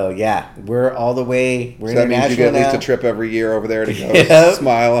 So, we're all the way. We're that means you get at least a trip every year over there to go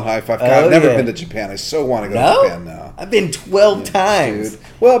smile and high five. God, I've never been to Japan. I so want to go to Japan now. I've been 12 times. Dude.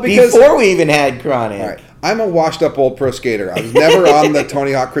 Well, because before we even had Chronic. All right. I'm a washed up old pro skater. I was never on the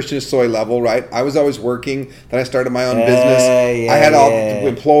Tony Hawk Christian Soy level, right? I was always working. Then I started my own business. I had all the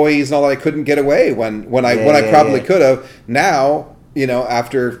employees and all that. I couldn't get away when I probably could have. Now, you know,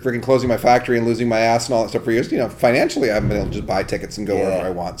 after freaking closing my factory and losing my ass and all that stuff for years, you know, financially I haven't been able to just buy tickets and go wherever I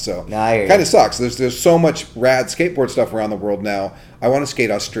want. So it kind of sucks. There's so much rad skateboard stuff around the world now. I want to skate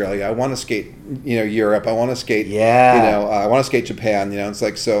Australia. I want to skate, you know, Europe. I want to skate, you know, I want to skate Japan. You know, it's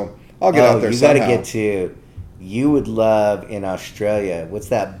like, so I'll get out there somehow. You got to get to, you would love in Australia, what's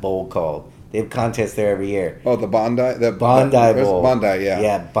that bowl called? They have contests there every year. Oh, the Bondi Bowl. Bondi, yeah.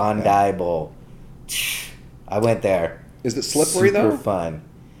 Yeah, Bondi Bowl. I went there. Is it slippery though? Super fun.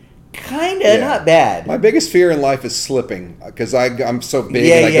 Kinda, not bad. My biggest fear in life is slipping because I'm so big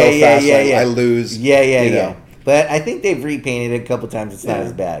and I go fast. I lose. You know. But I think they've repainted it a couple times. It's not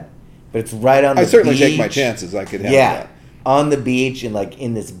as bad. But it's right on the beach. I certainly take my chances. I could handle that. On the beach and like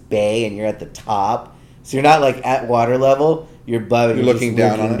in this bay, and you're at the top, so you're not like at water level. You're above it. You're looking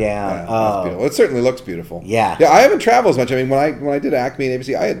down on it. Yeah, that's beautiful. It certainly looks beautiful. Yeah. Yeah, I haven't traveled as much. I mean, when I did Acme and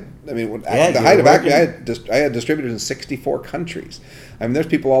ABC, the height of Acme, I had distributors in 64 countries. I mean, there's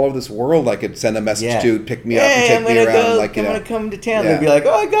people all over this world I could send a message to, pick me up and take me around. Like, you know, I'm gonna come to town. They'd be like,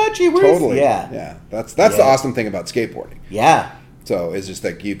 "Oh, I got you." Totally. Yeah. That's the awesome thing about skateboarding. Yeah. So it's just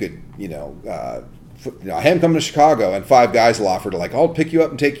like you could, I am coming to Chicago, and 5 guys will offer to like, I'll pick you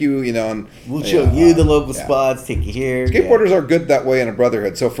up and take you, you know, and we'll show you the local spots, take you here. Skateboarders are good that way in a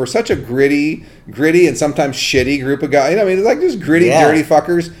brotherhood. So for such a gritty, and sometimes shitty group of guys, you know, I mean, it's like just gritty, dirty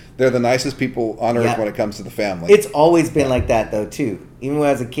fuckers. They're the nicest people on earth when it comes to the family. It's always been like that though too. Even when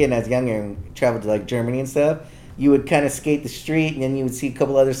I was a kid and I was younger and traveled to like Germany and stuff, you would kind of skate the street and then you would see a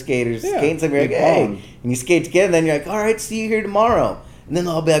couple other skaters skating something. You're like, hey, and you skate together. And then you're like, all right, see you here tomorrow. And then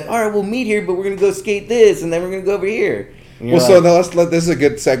they'll all be like, all right, we'll meet here, but we're going to go skate this, and then we're going to go over here. Well, like, so now this is a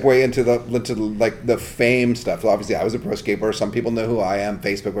good segue into the fame stuff. So obviously, I was a pro skateboarder. Some people know who I am,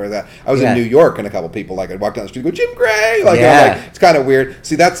 Facebook, or that. I was in New York, and a couple people, like, I'd walk down the street and go, Jim Gray! Like, it's kind of weird.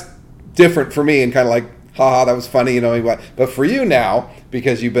 See, that's different for me, and kind of like, haha, that was funny, you know. But for you now,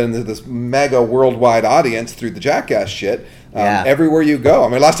 because you've been into this mega worldwide audience through the Jackass shit, everywhere you go. I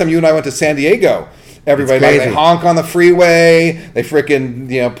mean, last time you and I went to San Diego, everybody, like, they honk on the freeway. They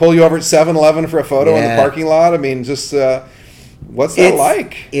freaking, pull you over at 7-Eleven for a photo in the parking lot. I mean, just what's that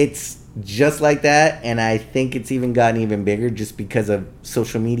like? It's just like that, and I think it's even gotten even bigger just because of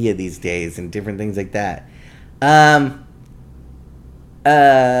social media these days and different things like that.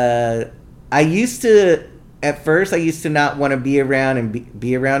 At first I used to not want to be around and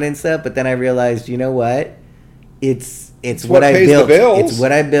be around and stuff, but then I realized, you know what? It's what I built. It's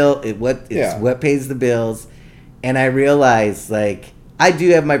what I built. It's what pays the bills. And I realized, like, I do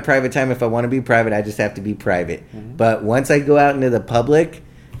have my private time. If I want to be private, I just have to be private. Mm-hmm. But once I go out into the public,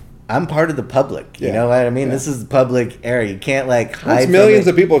 I'm part of the public. You know what I mean? This is the public area. You can't, like, hide. Millions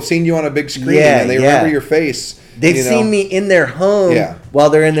of people have seen you on a big screen, and they remember your face. They've seen me in their home while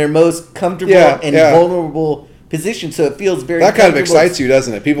they're in their most comfortable and vulnerable position, so it feels very that kind of excites you,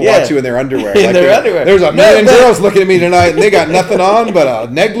 doesn't it? People watch you in their underwear. Underwear. There's a million girls looking at me tonight, and they got nothing on but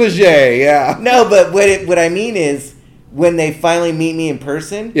a negligee. No, but what I mean is, when they finally meet me in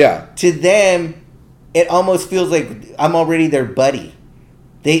person, to them, it almost feels like I'm already their buddy.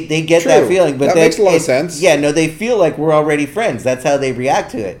 They get that feeling, but that makes a lot of sense. Yeah, no, they feel like we're already friends. That's how they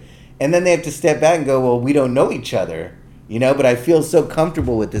react to it, and then they have to step back and go, "Well, we don't know each other, but I feel so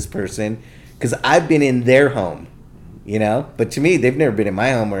comfortable with this person." Because I've been in their home, But to me, they've never been in my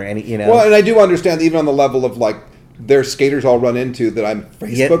home or any, Well, and I do understand, even on the level of, like, there's skaters I'll run into that I'm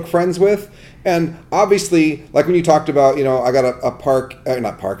Facebook friends with. And obviously, like when you talked about, I got a park,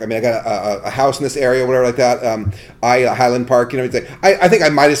 not park, I mean, I got a house in this area, whatever like that. Highland Park, I think I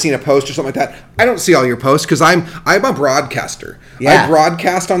might have seen a post or something like that. I don't see all your posts because I'm a broadcaster. I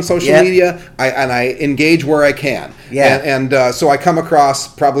broadcast on social media, and I engage where I can. And so I come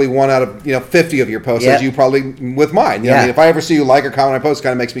across probably one out of 50 of your posts, as you probably with mine. I mean, if I ever see you like or comment on a post, it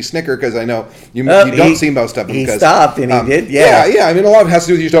kind of makes me snicker because I know you don't see most of them. He stopped and he did. Yeah. I mean, a lot of it has to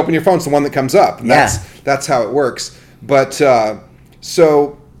do with you just open your phone. It's the one that comes up. And that's how it works. But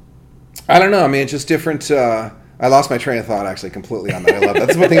so I don't know. I mean, it's just different. I lost my train of thought actually completely on that. I love that.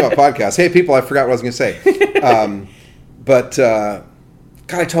 That's one thing about podcasts. Hey, people, I forgot what I was going to say. But God,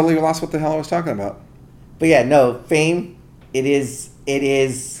 I totally lost what the hell I was talking about. But yeah, no, fame. It is.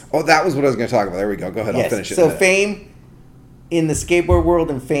 Oh, that was what I was going to talk about. There we go. Go ahead. I'll finish it. So fame in the skateboard world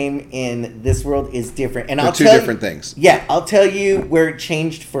and fame in this world is different. And They're two different things. Yeah, I'll tell you where it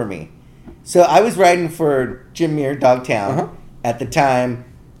changed for me. So I was riding for Jim Muir, Dogtown. At the time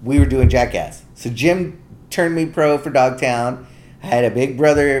we were doing Jackass. So Jim turned me pro for Dogtown. I had a Big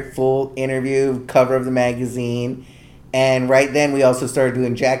Brother full interview, cover of the magazine, and right then we also started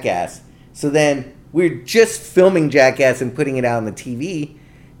doing Jackass. So then we were just filming Jackass and putting it out on the TV,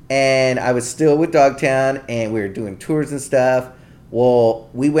 and I was still with Dogtown, and we were doing tours and stuff. Well,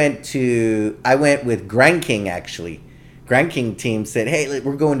 I went with Grind King, actually. Grind King team said, hey,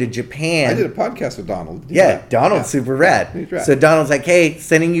 we're going to Japan. I did a podcast with Donald. Yeah, Donald's super rad. He's rad. So Donald's like, hey,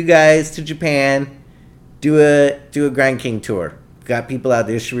 sending you guys to Japan, do a Grind King tour. Got people out,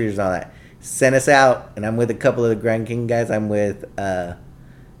 distributors and all that. Sent us out, and I'm with a couple of the Grind King guys. I'm with,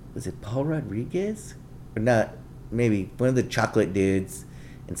 was it Paul Rodriguez? Or not, maybe one of the chocolate dudes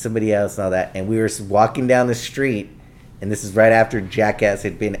and somebody else and all that. And we were walking down the street, and this is right after Jackass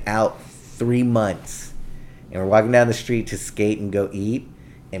had been out 3 months. And we're walking down the street to skate and go eat,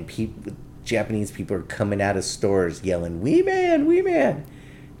 and Japanese people are coming out of stores yelling, "Wee man, wee man!"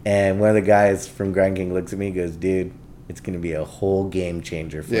 And one of the guys from Grind King looks at me and goes, "Dude, it's going to be a whole game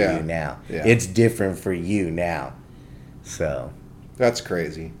changer for you now. Yeah. It's different for you now." So that's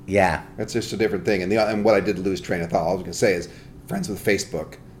crazy. Yeah, that's just a different thing. And what I did lose train of thought. All I was going to say is, friends with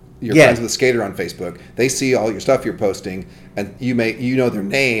Facebook. You're friends with a skater on Facebook. They see all your stuff you're posting, and you know their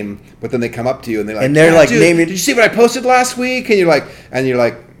name, but then they come up to you and they're like, dude, did you see what I posted last week? And you're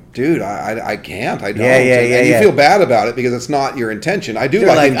like, dude, I can't. I don't. And you feel bad about it because it's not your intention. I do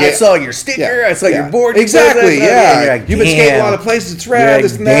they're like I saw your sticker. I saw your board. Exactly. Yeah. Like, you've been skating a lot of places. It's rad.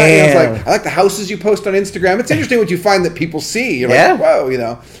 This and that. Damn. And it's like I like the houses you post on Instagram. It's interesting what you find that people see. You're like, whoa,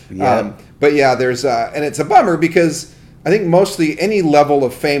 Yeah. But yeah, there's and it's a bummer because I think mostly any level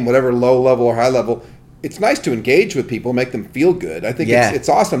of fame, whatever low level or high level, it's nice to engage with people, make them feel good. I think it's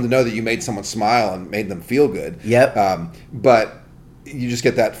awesome to know that you made someone smile and made them feel good. Yep. But you just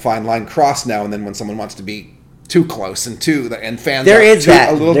get that fine line crossed now and then when someone wants to be too close and fans there is too, that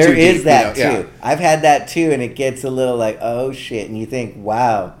a little there too is deep, that too. Yeah. I've had that too, and it gets a little like, oh shit, and you think,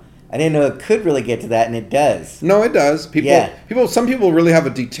 wow, I didn't know it could really get to that, and it does. No, it does. Some people really have a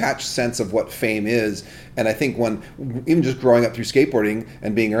detached sense of what fame is, and I think even just growing up through skateboarding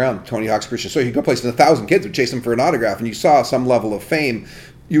and being around Tony Hawk's Christian, so you go places, 1,000 kids would chase them for an autograph, and you saw some level of fame,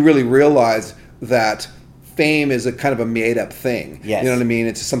 you really realize that fame is a kind of a made-up thing. Yes. You know what I mean?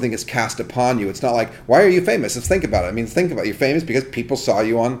 It's something that's cast upon you. It's not like, why are you famous? Let's think about it. I mean, think about it. You're famous because people saw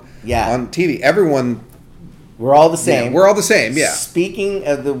you on TV. Everyone. We're all the same. Yeah, we're all the same, yeah. Speaking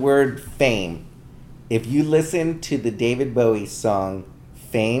of the word fame, if you listen to the David Bowie song,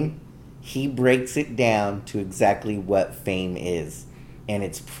 Fame, he breaks it down to exactly what fame is. And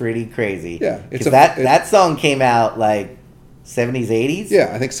it's pretty crazy. Yeah. Because that song came out like 70s, 80s? Yeah,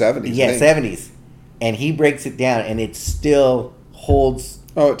 I think 70s. Yeah, 70s. And he breaks it down, and it still holds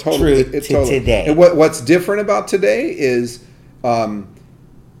true to today. And what's different about today is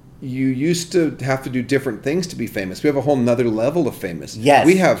you used to have to do different things to be famous. We have a whole nother level of famous. Yes.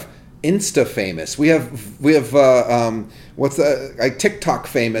 We have Insta famous. We have TikTok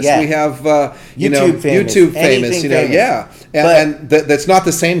famous. Yeah. We have YouTube famous. And that's not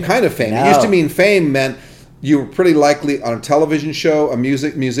the same kind of fame. No. It used to mean fame meant you were pretty likely on a television show, a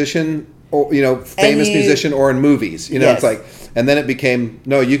musician, or famous musician, or in movies. It's like, and then it became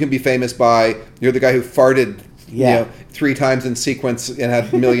you can be famous by you're the guy who farted. 3 times in sequence and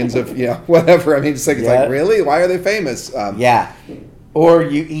had millions of whatever. I mean, it's like really, why are they famous? Or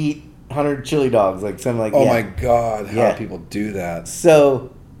you eat 100 chili dogs, like something like that. Oh my God, how do people do that?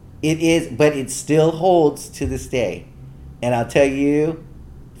 So it is, but it still holds to this day. And I'll tell you,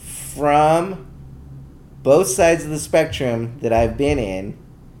 from both sides of the spectrum that I've been in,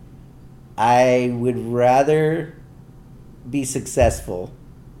 I would rather be successful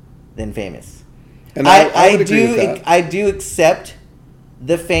than famous. And I would agree with that. I do accept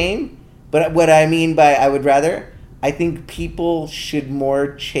the fame, but what I mean by I would rather, I think people should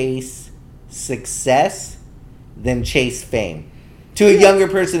more chase success than chase fame. To a younger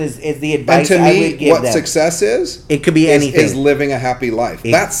person is the advice and to I me, would give what them. Success is? It could be anything. Is living a happy life.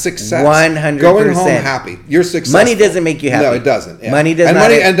 That's success. 100%. Going home happy. You're successful. Money doesn't make you happy. No, it doesn't. Yeah. Money and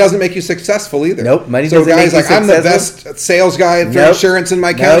it doesn't make you successful either. Nope. Money doesn't make you successful. So guys like, I'm the best sales guy for insurance in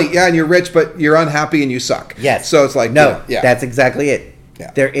my county. Yeah, and you're rich, but you're unhappy and you suck. Yes. So it's like, that's exactly it.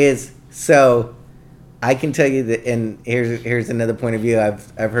 Yeah. There is. So I can tell you that, and here's another point of view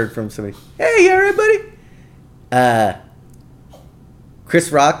I've heard from somebody. Hey, you all right, buddy? Chris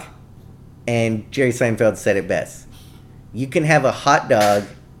Rock and Jerry Seinfeld said it best. You can have a hot dog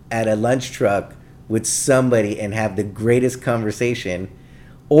at a lunch truck with somebody and have the greatest conversation,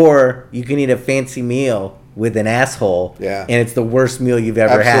 or you can eat a fancy meal with an asshole, and it's the worst meal you've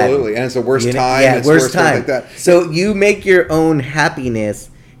ever had. Absolutely, and it's the worst time. Yeah, it's worst time. Like that. So you make your own happiness,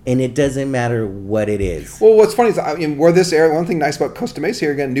 And it doesn't matter what it is. Well, what's funny is, I mean, where this area, one thing nice about Costa Mesa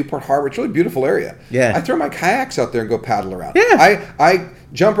here, again, Newport Harbor, it's a really beautiful area. Yeah. I throw my kayaks out there and go paddle around. Yeah. I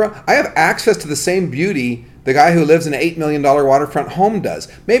jump around. I have access to the same beauty the guy who lives in an $8 million waterfront home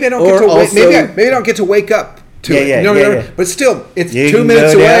does. Maybe I don't get to maybe I don't get to wake up to it. You know what I mean? But still, it's 2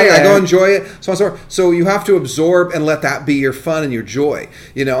 minutes away. I go enjoy it. So on so forth. So you have to absorb and let that be your fun and your joy.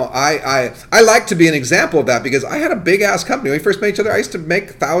 You know, I like to be an example of that because I had a big ass company. When we first met each other, I used to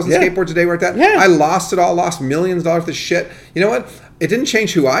make 1,000 skateboards a day like that. Yeah. I lost it all, lost millions of dollars of shit. You know what? It didn't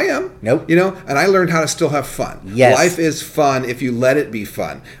change who I am. Nope. You know, and I learned how to still have fun. Yes. Life is fun if you let it be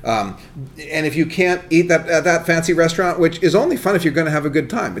fun. And if you can't eat at that fancy restaurant, which is only fun if you're going to have a good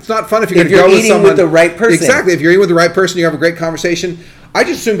time. It's not fun if you're going to go with someone. With the right person. Exactly. If you're eating with the right person, you have a great conversation. I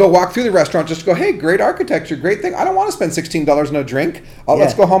just soon go walk through the restaurant just to go, hey, great architecture, great thing. I don't want to spend $16 on a drink.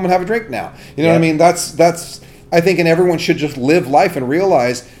 Let's go home and have a drink now. You know what I mean? That's I think, and everyone should just live life and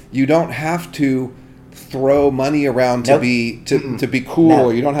realize you don't have to throw money around to be cool,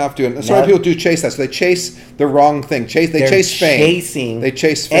 or you don't have to. And so many people do chase that. So they chase the wrong thing. They chase fame. They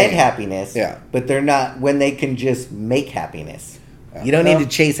chase fame and happiness. Yeah, but they're not when they can just make happiness. Yeah. You don't need to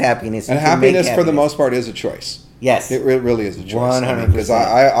chase happiness. And happiness, for the most part, is a choice. Yes, it really is a choice. 100%. Because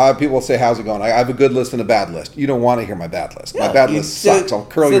I people say, "How's it going?" I have a good list and a bad list. You don't want to hear my bad list. My bad list sucks. I'll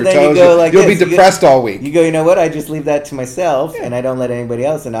curl your toes. You'll be depressed all week. You go, you know what? I just leave that to myself, and I don't let anybody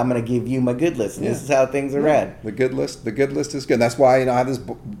else. And I'm going to give you my good list. And this is how things are read. The good list is good. And that's why I have this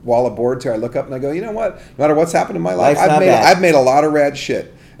wall of boards here. I look up and I go, you know what? No matter what's happened in my life, I've made a lot of rad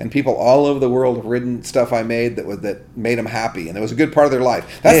shit. And people all over the world have ridden stuff I made that made them happy, and it was a good part of their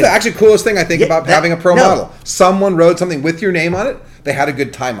life. That's the actually coolest thing I think about having a pro model. Someone rode something with your name on it. They had a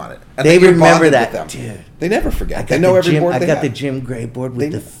good time on it, and they remember that. With them. Dude, they never forget. They know every board. I got the Jim Gray board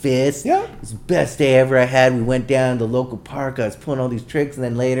with the fist. Yeah, it was the best day ever I had. We went down to the local park. I was pulling all these tricks, and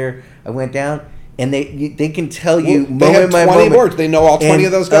then later I went down. And they can tell you they have 20 boards. They know all 20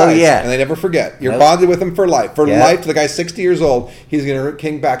 of those guys. And they never forget. You're bonded with them for life. For life, the guy's 60 years old. He's going to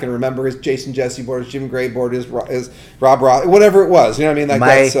king back and remember his Jason Jesse board, his Jim Gray board, his Rob Ross, whatever it was. You know what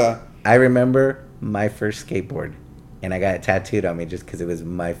I mean? I remember my first skateboard, and I got it tattooed on me just because it was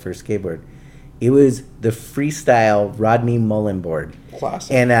my first skateboard. It was the freestyle Rodney Mullen board.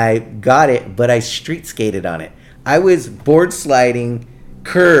 Classic. And I got it, but I street skated on it. I was board sliding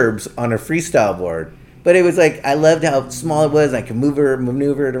curbs on a freestyle board, but it was like I loved how small it was. I could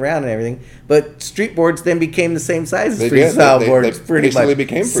maneuver it around and everything. But street boards then became the same size as freestyle boards. They pretty much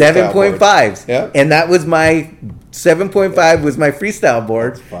became 7.5s. Yeah, and that was my 7.5 was my freestyle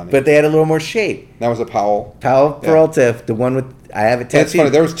board. That's funny. But they had a little more shape. That was a Powell Peralta, the one with I have it tattooed. It's funny.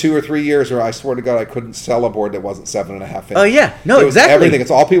 There was 2 or 3 years where I swear to God I couldn't sell a board that wasn't 7.5 inches. Oh yeah, no, exactly. Everything.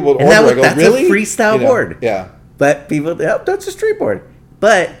 It's all people would order. That's really? A freestyle board. Yeah, but people, that's a street board.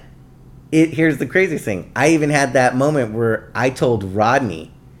 But here's the crazy thing. I even had that moment where I told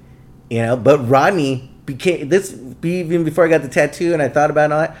Rodney, but Rodney became this even before I got the tattoo and I thought about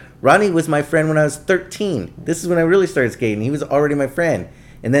it all that. Rodney was my friend when I was 13. This is when I really started skating. He was already my friend.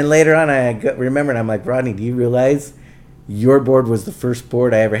 And then later on, I remembered, I'm like, Rodney, do you realize your board was the first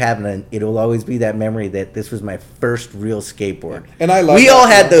board I ever had? And it will always be that memory that this was my first real skateboard. And I love We all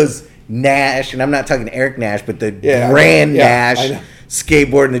had those Nash, and I'm not talking Eric Nash, but the brand Nash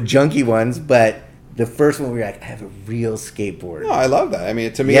skateboard and the junky ones, but the first one we were like, I have a real skateboard. No, I love that. I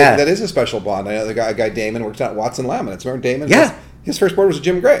mean, to me, that is a special bond. I know the guy Damon works out at Watson Laminates. Remember Damon? Yeah. His first board was a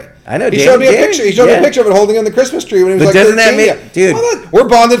Jim Gray. I know. He showed me a picture. He showed me a picture of it holding on the Christmas tree when he was doesn't 13. That make, dude? We're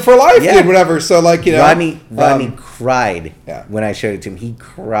bonded for life, dude. Whatever. So Rodney cried when I showed it to him. He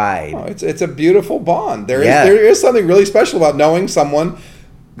cried. Oh, it's a beautiful bond. There is something really special about knowing someone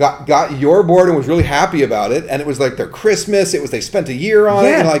got your board and was really happy about it, and it was like their Christmas. It was they spent a year on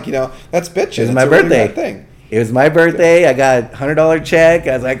it, and that's bitchin'. It was my birthday. Really thing. It was my birthday. I got a $100 check.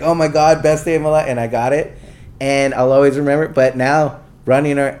 I was like, oh my God, best day of my life, and I got it, and I'll always remember it. But now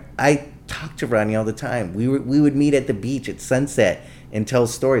Rodney and I talk to Rodney all the time. We would meet at the beach at sunset and tell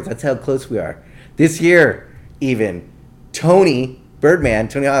stories. That's how close we are. This year, even Tony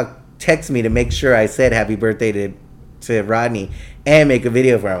Hawk texted me to make sure I said happy birthday to Rodney and make a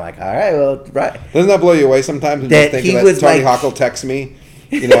video for him. I'm like, all right, well, doesn't that blow you away sometimes? That just think that Tony Hawk will text me.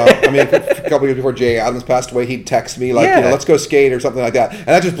 I mean, a couple years before Jay Adams passed away, he'd text me let's go skate or something like that, and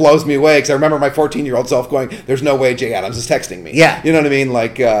that just blows me away because I remember my 14-year-old self going, "There's no way Jay Adams is texting me." Yeah, you know what I mean?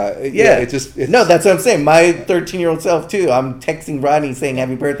 No, that's what I'm saying. My 13-year-old self too. I'm texting Rodney saying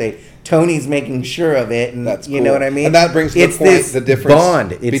happy birthday. Tony's making sure of it, and that's cool. You know what I mean. And that brings to the point the difference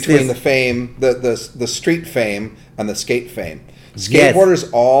bond between the fame, the street fame, and the skate fame. skateboarders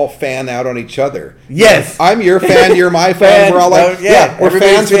all fan out on each other. Yes. I'm your fan, you're my fan. We're all like, we're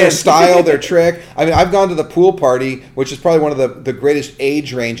fans for their fans. style, their trick. I mean, I've gone to the pool party, which is probably one of the greatest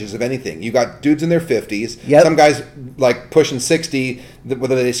age ranges of anything. You got dudes in their 50s, some guys like pushing 60,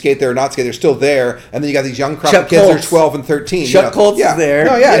 whether they skate there or not skate, they're still there. And then you got these young crop of kids that are 12 and 13. Chuck Colts is there.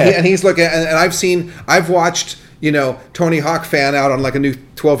 No, and he's looking, and I've watched, Tony Hawk fan out on like a new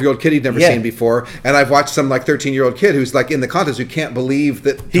 12-year-old kid he'd never seen before, and I've watched some like 13-year-old kid who's like in the contest who can't believe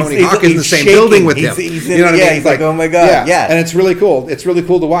that Tony Hawk is in the same building with him. You know what I mean? He's like, oh my god, and it's really cool. It's really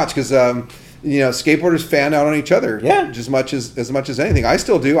cool to watch because skateboarders fan out on each other, as much as anything. I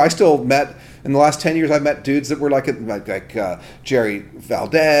still do. I still met in the last 10 years. I've met dudes that were like Jerry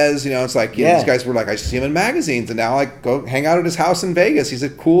Valdez. It's like these guys were like I see him in magazines, and now I go hang out at his house in Vegas. He's a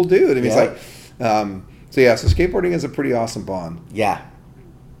cool dude, and he's like. So skateboarding is a pretty awesome bond. Yeah.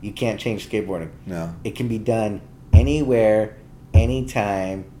 You can't change skateboarding. No. It can be done anywhere,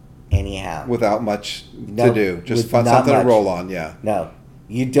 anytime, anyhow. Without much to do. Just find something to roll on, No.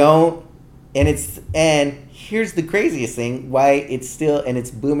 You don't, and here's the craziest thing, why it's still, and it's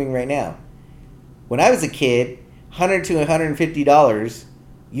booming right now. When I was a kid, $100 to $150,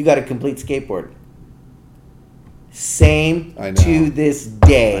 you got a complete skateboard. Same to this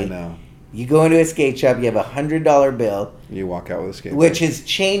day. I know. You go into a skate shop, you have a $100 bill. You walk out with a skateboard. Which has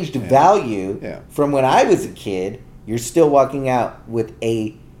changed value from when I was a kid. You're still walking out with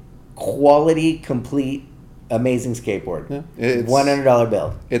a quality, complete, amazing skateboard. Yeah. It's $100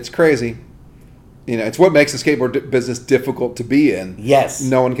 bill. It's crazy. It's what makes the skateboard business difficult to be in. Yes.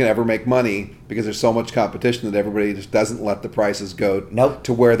 No one can ever make money because there's so much competition that everybody just doesn't let the prices go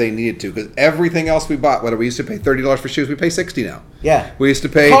to where they needed to. Because everything else we bought, whether we used to pay $30 for shoes, we pay $60 now. Yeah. We used to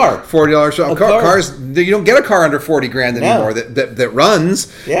pay $40 for cars. You don't get a car under $40,000 anymore that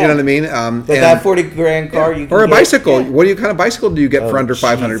runs. Yeah. You know what I mean? That $40,000 car you can or a get, bicycle. What kind of bicycle do you get for under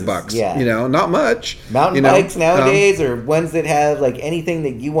 $500? Yeah. Not much. Mountain bikes nowadays, or ones that have like anything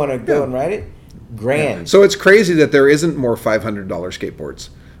that you want to go and ride it. Grand. Yeah. So it's crazy that there isn't more $500 skateboards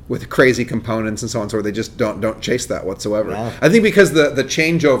with crazy components and so on, so they just don't chase that whatsoever. No. I think because the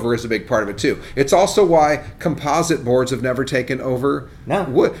changeover is a big part of it too. It's also why composite boards have never taken over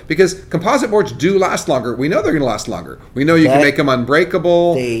wood, because composite boards do last longer. We know they're going to last longer. We know you can make them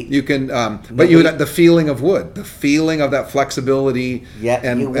unbreakable. You can, but you the feeling of wood, the feeling of that flexibility. Yeah,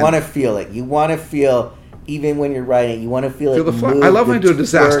 and you want to feel it. You want to feel. Even when you're riding, you want to feel it move. I love when I do a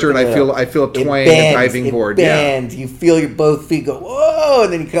disaster and I feel a twang and diving board. It bends. You feel your both feet go, whoa,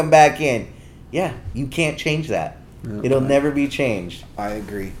 and then you come back in. Yeah, you can't change that. It'll never be changed. I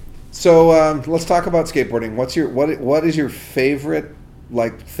agree. So let's talk about skateboarding. What is your favorite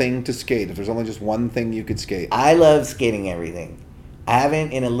thing to skate? If there's only just one thing you could skate. I love skating everything. I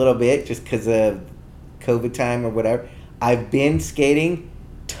haven't in a little bit just because of COVID time or whatever. I've been skating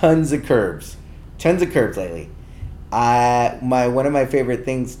tons of curbs. Tons of curbs lately. One of my favorite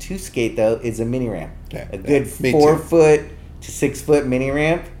things to skate though is a mini ramp. Okay. A good 4 foot to 6 foot mini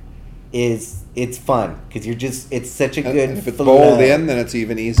ramp it's fun because it's such a good. And if it's bowled in, then it's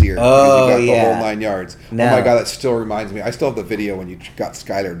even easier. Oh, you got the whole 9 yards. No. Oh my god, that still reminds me. I still have the video when you got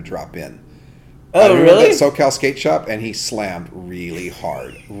Skyler to drop in. Oh really? At SoCal Skate Shop, and he slammed really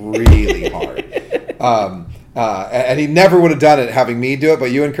hard, really hard. And he never would have done it having me do it,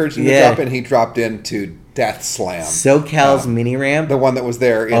 but you encouraged him to drop in. He dropped in to death slam. SoCal's mini ramp, the one that was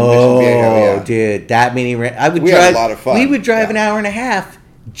there in Mission Viejo. Oh, dude, that mini ramp! We had a lot of fun. We would drive an hour and a half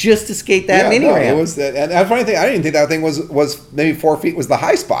just to skate that mini ramp. It was, and the funny thing, I didn't even think that thing was maybe 4 feet was the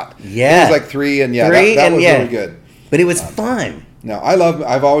high spot. Yeah, it was like 3, and that was really good. But it was fun. No,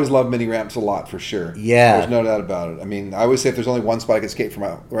 I've always loved mini ramps a lot, for sure. Yeah. There's no doubt about it. I mean, I always say if there's only one spot I could skate for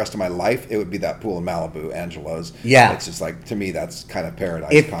the rest of my life, it would be that pool in Malibu, Angelo's. Yeah. It's just like, to me, that's kind of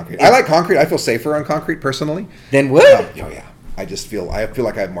paradise concrete. I like concrete. I feel safer on concrete, personally. Then what? Oh, yeah. I feel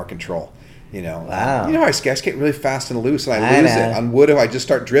like I have more control. Wow. You know how I skate really fast and loose, and I lose it. On wood, if I just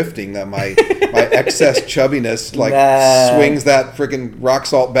start drifting, my excess chubbiness swings that freaking rock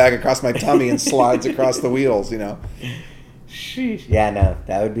salt bag across my tummy and slides across the wheels, Sheesh. Yeah, no,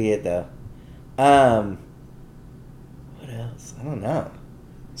 that would be it though. What else? I don't know.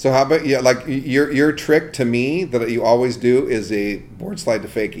 So how about your trick to me that you always do is a board slide to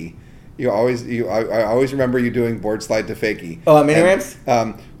fakie. I always remember you doing board slide to fakie. Oh, mini ramps?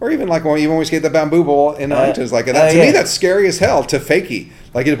 Or even when we skate the bamboo bowl in Huntington, to me that's scary as hell to fakie.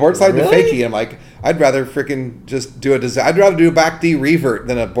 Like a board slide to fakie, I'm like, I'd rather freaking just do I'd rather do a back D revert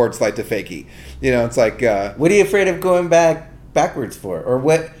than a board slide to fakie. It's like. What are you afraid of going backwards for, or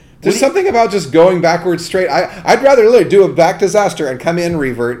what There's something about just going backwards straight. I'd rather literally do a back disaster and come in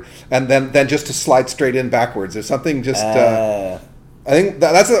revert and then just to slide straight in backwards. There's something just. I think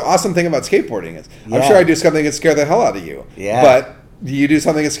that's the awesome thing about skateboarding is I'm sure I do something that scare the hell out of you. Yeah. But you do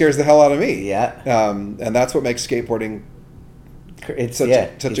something that scares the hell out of me. Yeah. And that's what makes skateboarding. It's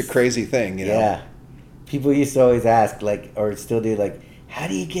such a crazy thing. You know? Yeah. People used to always ask, like, or still do, like, how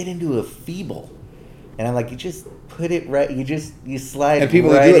do you get into a feeble? And I'm like, you just put it right. You slide. And people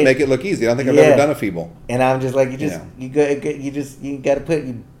right who do it make it look easy. I don't think I've ever done a feeble. And I'm just like, you got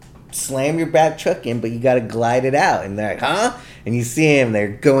to slam your back truck in, but you got to glide it out. And they're like, huh? And you see them, they're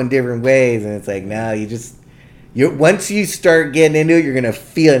going different ways, and it's like, no, once you start getting into it, you're gonna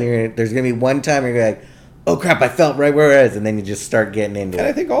feel it. There's gonna be one time you're like, oh crap, I felt right where I was, and then you just start getting into it. And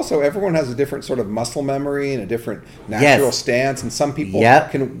I think also everyone has a different sort of muscle memory and a different natural stance, and some people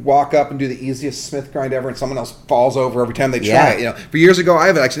can walk up and do the easiest Smith grind ever, and someone else falls over every time they try it. You know, for years ago, I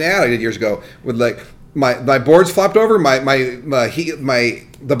have actually an ad I did years ago with like my boards flopped over,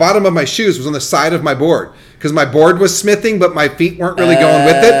 the bottom of my shoes was on the side of my board because my board was smithing, but my feet weren't really going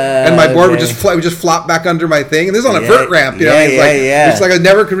with it, and my board would just flop back under my thing. And this is on a vert ramp, you know. It's like I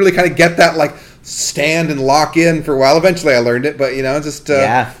never could really kind of get that like stand and lock in for a while. Eventually, I learned it, but you know, just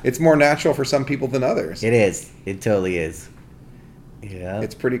it's more natural for some people than others. It is. It totally is. Yeah,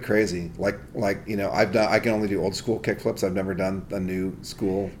 it's pretty crazy. Like you know, I can only do old school kickflips. I've never done a new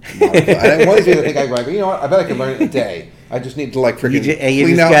school. One of these people think I go, you know what? I bet I could learn it in a day. I just need to like freaking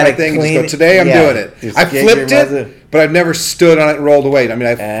clean out my thing and just go. Today I'm doing it. I flipped it, but I've never stood on it and rolled away. I mean,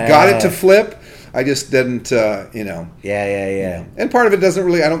 I've got it to flip. I just didn't, you know. Yeah. You know. And part of it doesn't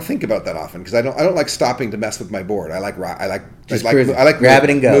really. I don't think about that often because I don't like stopping to mess with my board. I like grab it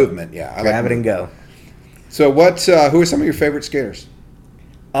and go movement. Yeah, I grab it and go. So who are some of your favorite skaters?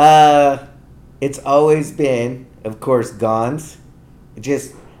 It's always been, of course, Gons.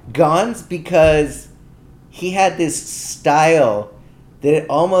 Just Gons because he had this style that it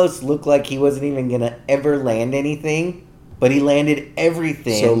almost looked like he wasn't even going to ever land anything, but he landed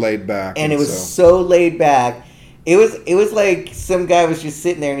everything. So laid back. And it was so laid back. It was like some guy was just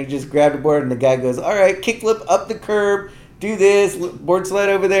sitting there and he just grabbed a board and the guy goes, all right, kickflip up the curb, do this, board slide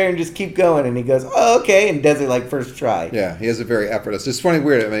over there, and just keep going. And he goes, oh, okay, and does it like first try. Yeah, he has a very effortless. It's funny,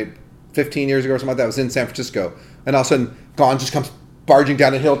 weird. I mean, 15 years ago or something like that, I was in San Francisco, and all of a sudden, Gon just comes barging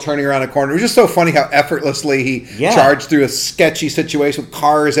down a hill, turning around a corner. It was just so funny how effortlessly he charged through a sketchy situation with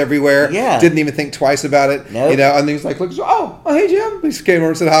cars everywhere. Yeah. Didn't even think twice about it. Nope. You know, and he was like, look, oh, hey, Jim. He just came over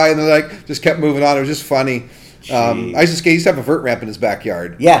and said hi, and then like just kept moving on. It was just funny. I used to have a vert ramp in his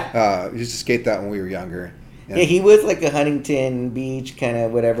backyard. Yeah. We used to skate that when we were younger. Yeah, he was like a Huntington Beach kind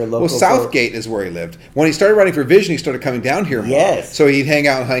of whatever local. Well, Southgate is where he lived. When he started riding for Vision, he started coming down here more. Yes. So he'd hang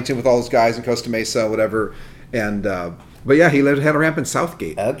out in Huntington with all those guys in Costa Mesa, whatever. And but yeah, he had a ramp in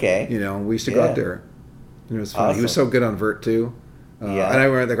Southgate. Okay. You know, we used to go out there. And it was fun. Awesome. He was so good on vert too. And I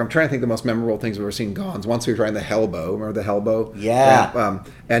remember, I'm trying to think of the most memorable things we've ever seen Gons. Once we were riding the Hellbow. Remember the Hellbow? Yeah. Ramp,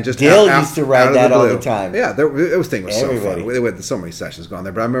 and just Dill used to ride that all the time. Yeah, it thing was Everybody. so fun. We had so many sessions going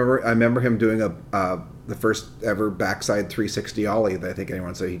there. But I remember him doing the first ever backside 360 ollie that I think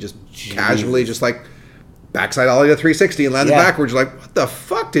anyone said. He just casually just like backside ollie to 360 and landed backwards. You're like, what the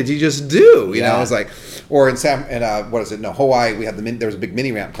fuck did you just do? You know, I was like, or in Hawaii, we had there was a big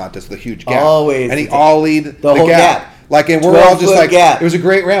mini ramp contest with a huge gap. Always. And he ollied the whole gap. Like, and we're all just like, gap. It was a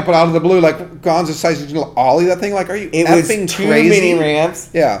great ramp, but out of the blue, like, Gon's decided to ollie that thing. Like, are you effing two crazy? mini ramps.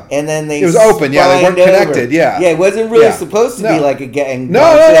 Yeah. And then it was open. Yeah, they weren't connected. Yeah. Yeah, it wasn't really supposed to be like a gap.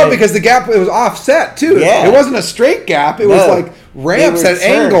 No, because the gap, it was offset, too. Yeah. It wasn't a straight gap. It was like ramps at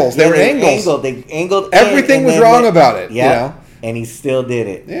angles. They were angles. They angled. Everything was wrong about it. Yeah. You know? And he still did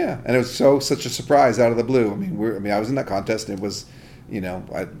it. Yeah. And it was such a surprise out of the blue. I mean, I was in that contest, and it was... You know,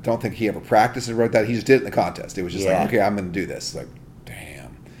 I don't think he ever practiced and wrote that. He just did it in the contest. It was just like, okay, I'm going to do this. Like,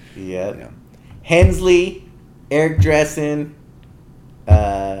 damn. Yeah. You know. Hensley, Eric Dressen,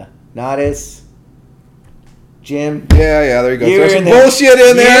 Nodis, Jim. Yeah, there you go. Throw some bullshit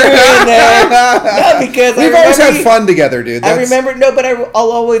in there. No, because we've always had fun together, dude. I remember, but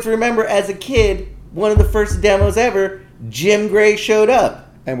I'll always remember as a kid, one of the first demos ever, Jim Gray showed up.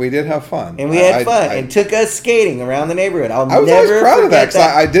 And we did have fun. And we had fun. And took us skating around the neighborhood. I was always proud of that because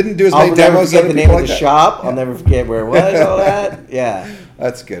I didn't do as many demos. I'll never forget the name of the shop. Yeah. I'll never forget where it was, all that. Yeah.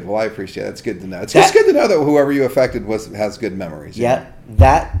 That's good. Well, I appreciate it. That's good to know. It's just good to know that whoever you affected has good memories. Yeah.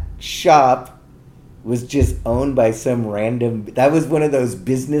 That shop was just owned by some random... That was one of those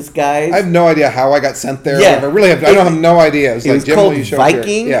business guys. I have no idea how I got sent there. Yeah. I really have... I don't have no idea. It was called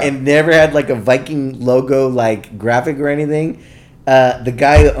Viking and never had like a Viking logo like graphic or anything. The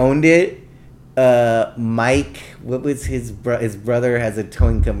guy who owned it Mike, what was his brother has a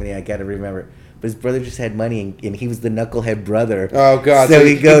towing company. I gotta remember. But his brother just had money, and he was the knucklehead brother. Oh, God. So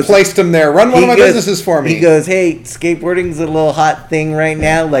he goes, placed him there. Run one of my businesses for me. He goes, hey, skateboarding's a little hot thing right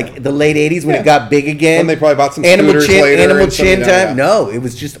now, like the late 80s when it got big again. And they probably bought some scooters later. Animal Chin time. No, it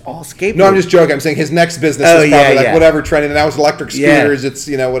was just all skateboarding. No, I'm just joking. I'm saying his next business is probably like whatever trending. And now it's electric scooters. It's,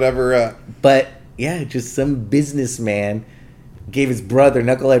 whatever. But, yeah, just some businessman gave his brother,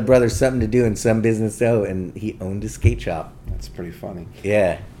 knucklehead brother, something to do in some business, and he owned a skate shop. That's pretty funny.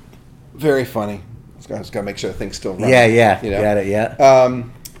 Yeah. Very funny. I just got to make sure the thing's still running. Yeah. Got it, yeah.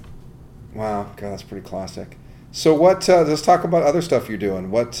 Wow, God, that's pretty classic. So what, let's talk about other stuff you're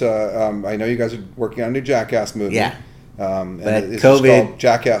doing. What, I know you guys are working on a new Jackass movie. Yeah. And but it's COVID. called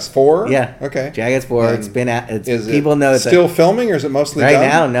Jackass 4? Yeah. Okay. Jackass 4. And it's been out. People know it's still filming, or is it mostly right done?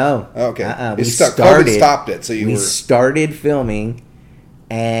 now? No. Oh, okay. COVID stopped it, so we started filming,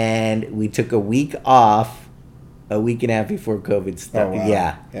 and we took a week off. A week and a half before COVID started. Oh,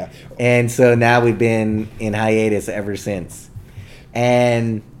 wow. Yeah. And so now we've been in hiatus ever since.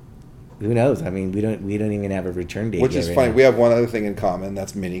 And who knows? I mean, we don't even have a return date. Which is funny. Now. We have one other thing in common.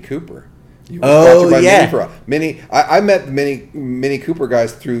 That's Mini Cooper. You were sponsored by Mini for a Mini. I met the Mini Cooper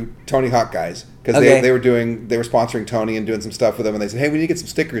guys through Tony Hawk guys because they were sponsoring Tony and doing some stuff with them, and they said, hey, we need to get some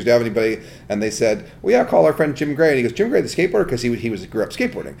stickers. Do you have anybody? And they said, well, yeah, call our friend Jim Gray. And he goes, Jim Gray, the skateboarder, because he grew up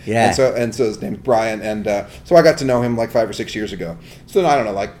skateboarding. Yeah. And so his name's Brian, and so I got to know him like 5 or 6 years ago. So I don't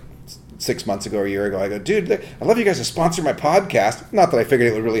know, like 6 months ago or a year ago, I go, dude, I'd love you guys to sponsor my podcast. Not that I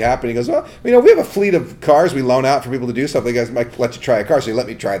figured it would really happen. He goes, well, we have a fleet of cars we loan out for people to do stuff. You guys might let you try a car. So he let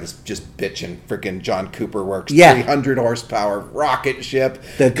me try this just bitchin' freaking John Cooper Works 300 horsepower rocket ship.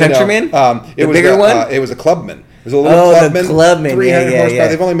 The Countryman? It was bigger one? It was a Clubman. It was a little Clubman. The Clubman. 300 horsepower. Yeah.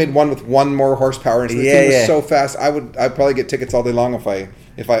 They've only made one with one more horsepower. And so the thing was so fast. I'd probably get tickets all day long if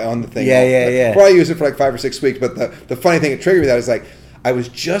I owned the thing. Yeah. Probably use it for like 5 or 6 weeks. But the funny thing that triggered me that is like, I was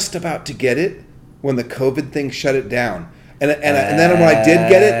just about to get it when the COVID thing shut it down. And then when I did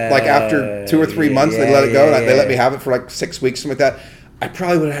get it, like after 2 or 3 months, they let it go. And they let me have it for like 6 weeks, something like that. I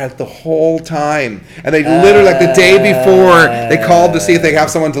probably would have had it the whole time. And they literally, like the day before, they called to see if they have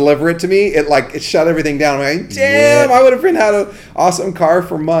someone deliver it to me. It shut everything down. I'm like, damn, I would have had an awesome car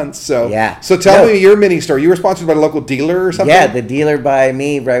for months. So tell me your mini store. You were sponsored by a local dealer or something? Yeah, the dealer by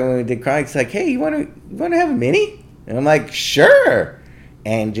me right when we did Chronic's like, hey, you want to have a mini? And I'm like, sure.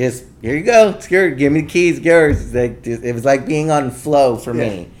 And just, here you go. It's yours. Give me the keys. Yours. It was like being on flow for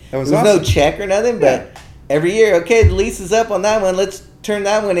me. There was no check or nothing, but every year, okay, the lease is up on that one. Let's turn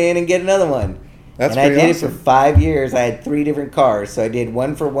that one in and get another one. That's and I did it for 5 years. I had 3 different cars. So I did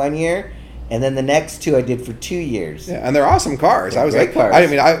one for 1 year, and then the next 2 I did for 2 years. Yeah, and they're awesome cars. They're great cars.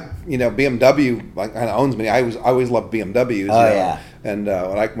 BMW like kind of owns me. I always loved BMWs. Yeah. And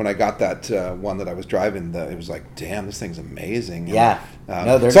when I got that one that I was driving, it was like, damn, this thing's amazing. Yeah.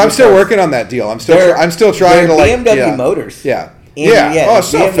 So I'm still working on that deal. I'm still trying to like BMW motors. Yeah. Oh,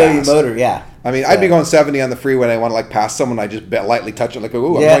 so BMW fast. motor. Yeah. I mean, I'd be going 70 on the freeway and I want to like pass someone. I just lightly touch it like,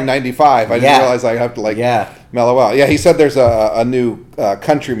 ooh, I'm going 95. I didn't realize I have to like mellow out. Yeah, he said there's a new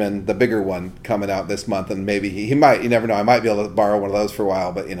Countryman, the bigger one, coming out this month, and maybe he might. You never know. I might be able to borrow one of those for a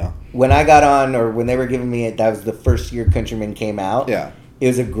while, but When I got on, or when they were giving me it, that was the first year Countryman came out. Yeah. It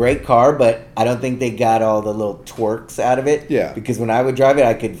was a great car, but I don't think they got all the little twerks out of it. Yeah. Because when I would drive it,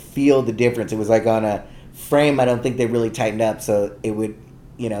 I could feel the difference. It was like on a frame. I don't think they really tightened up, so it would,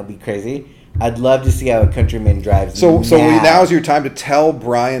 be crazy. I'd love to see how a Countryman drives. So now's your time to tell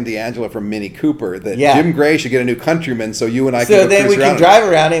Brian D'Angelo from Mini Cooper that Jim Gray should get a new Countryman, so you and I can. So then we can drive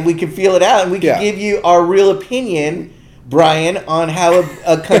around and we can feel it out, and we can give you our real opinion, Brian, on how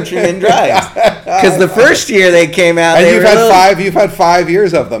a Countryman drives. Because the first year they came out, and you've had 5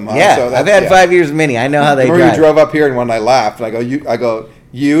 years of them. Huh? Yeah, so I've had 5 years of Mini. I know how they drive. You drove up here, and when I laughed, and I go.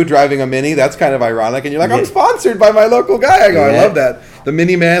 You driving a Mini, that's kind of ironic. And you're like, I'm sponsored by my local guy. I go, I love that. The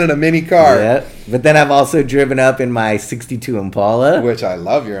Mini Man and a Mini car. Yeah. But then I've also driven up in my 62 Impala. Which I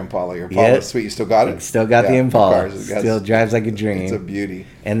love your Impala. Your Impala is sweet. You still got it? Still got the Impala. Still drives like a dream. It's a beauty.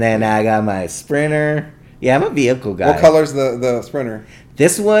 And then I got my Sprinter. Yeah, I'm a vehicle guy. What color's the Sprinter?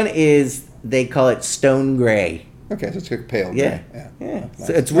 This one is, they call it stone gray. Okay, so it's like pale gray. Yeah. Nice.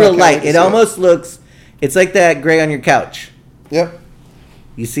 So it's real light. It almost looks, it's like that gray on your couch. Yep.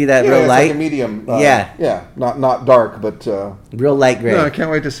 You see that real light? Like a medium. Yeah, not dark, but real light gray. No, I can't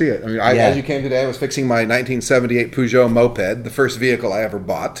wait to see it. I mean, as you came today, I was fixing my 1978 Peugeot moped, the first vehicle I ever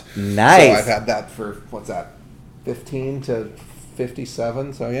bought. Nice. So I've had that for 15 to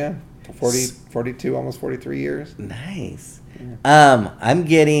 57. So 42, almost 43 years. Nice. Yeah. I'm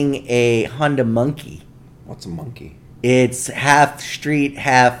getting a Honda Monkey. What's a monkey? It's half street,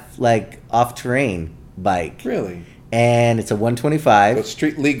 half like off terrain bike. Really? And it's a 125. So it's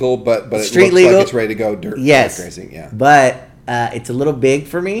street legal, but it Street looks legal. like it's ready to go dirt racing. Yeah. But it's a little big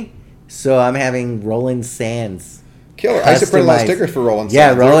for me, so I'm having Roland Sands. Killer. I used to print a lot of stickers for Roland Yeah,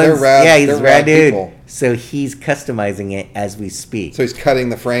 Sands. Roland. They're rad. Yeah, he's they're a rad dude. People. So he's customizing it as we speak. So he's cutting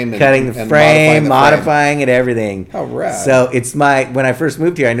the frame, and modifying it, everything. How rad! So it's when I first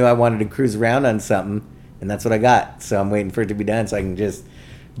moved here, I knew I wanted to cruise around on something, and that's what I got. So I'm waiting for it to be done so I can just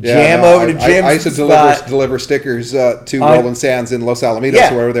over to Jim's I used to deliver stickers to Roland Sands in Los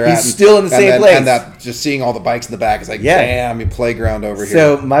Alamitos, wherever they're at. He's still in the same place. And that just seeing all the bikes in the back is like, damn, your playground over here.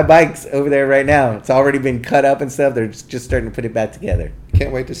 So my bike's over there right now. It's already been cut up and stuff. They're just starting to put it back together.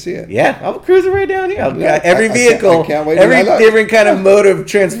 Can't wait to see it. Yeah, I'm cruising right down here. Every vehicle, I can't wait every different kind of mode of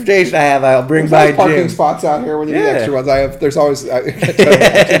transportation I have, I'll bring by Jim. Parking spots out here when you need extra ones. There's always, I can't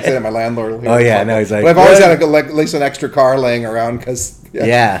say that my landlord. Oh yeah, no, he's like. But I've always had at least an extra car laying around because.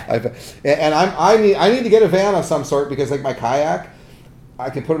 Yeah. I need to get a van of some sort because like my kayak, I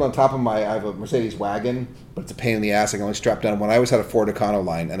can put it on top of I have a Mercedes wagon, but it's a pain in the ass. I can only strap down one. I always had a Ford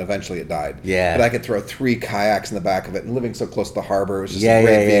Econoline, and eventually it died. Yeah. But I could throw 3 kayaks in the back of it, and living so close to the harbor, it was just a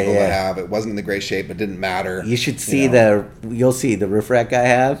great vehicle to have. It wasn't in the great shape, but didn't matter. You should see you'll see the roof rack I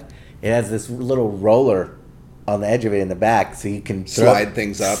have. It has this little roller on the edge of it in the back, so you can slide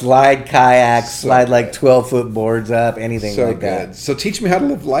things up, slide kayaks, slide like 12-foot boards up, anything like that. So teach me how to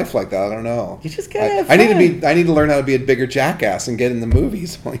live life like that. I don't know. You just gotta have I fun. I need to learn how to be a bigger jackass and get in the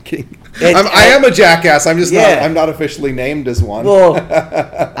movies. I'm like kidding. I am a jackass. I'm just not. I'm not officially named as one. Well,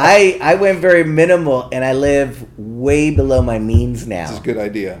 I went very minimal, and I live way below my means now. This is a good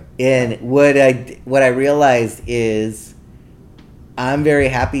idea. And what I realized is, I'm very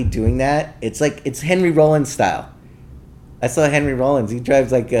happy doing that. It's Henry Rollins style. I saw Henry Rollins. He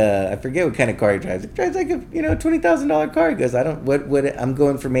drives like I forget what kind of car he drives. He drives like a $20,000 car. He goes, I'm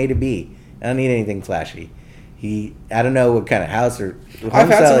going from A to B. I don't need anything flashy. I don't know what kind of house or I've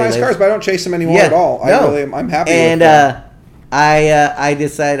had some nice cars, but I don't chase them anymore at all. I'm happy. And with them. I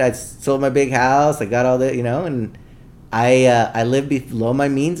decided I sold my big house. I got all that, and I live below my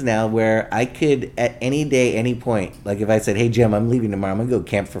means now, where I could at any day, any point, like if I said, "Hey Jim, I'm leaving tomorrow. I'm gonna go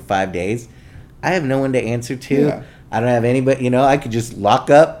camp for 5 days." I have no one to answer to. Yeah. I don't have anybody. I could just lock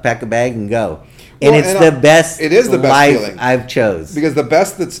up, pack a bag, and go. And it's the best. It is the best life feeling I've chose. Because the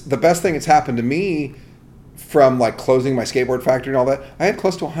best thing that's happened to me from like closing my skateboard factory and all that, I had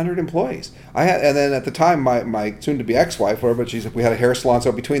close to 100 employees. And then at the time, my soon-to-be ex-wife, whatever, but we had a hair salon.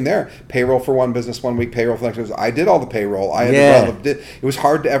 So between there, payroll for one business 1 week, payroll for the next business. I did all the payroll. It was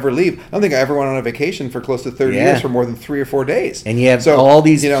hard to ever leave. I don't think I ever went on a vacation for close to 30 years for more than 3 or 4 days. And you have all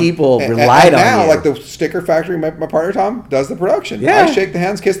these people relied on you. Like the sticker factory, my partner Tom does the production. Yeah. I shake the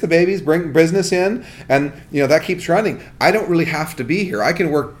hands, kiss the babies, bring business in, and that keeps running. I don't really have to be here. I can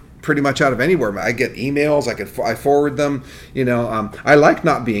work pretty much out of anywhere. I get emails. I forward them. I like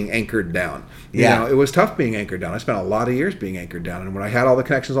not being anchored down. It was tough being anchored down. I spent a lot of years being anchored down, and when I had all the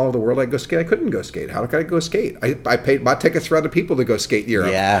connections all over the world, I'd go skate. I couldn't go skate. How could I go skate? I bought tickets for other people to go skate Europe.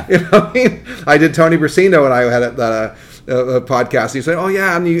 Yeah, I did Tony Brasino, and I had a podcast. He said, "Oh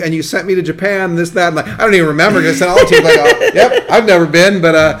yeah, and you sent me to Japan, this, that." And I don't even remember. I sent all to you. Like, oh, yep, I've never been,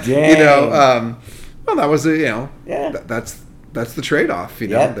 but well, that was that's the trade-off,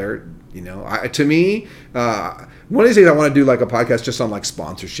 Yep. To me, one of these days I want to do like a podcast just on like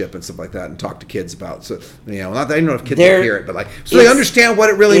sponsorship and stuff like that, and talk to kids about. So not that I don't know if kids will hear it, but so they understand what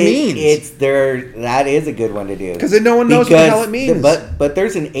it really means. That is a good one to do, because no one knows what the hell it means. But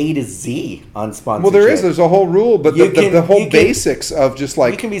there's an A to Z on sponsorship. Well, there's a whole rule, but the whole basics of just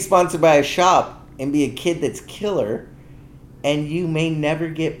like you can be sponsored by a shop and be a kid that's killer, and you may never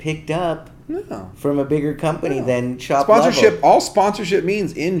get picked up. No. From a bigger company than shop sponsorship. level. All sponsorship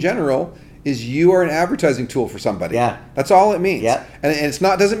means, in general, is you are an advertising tool for somebody. Yeah, that's all it means. Yeah, and it's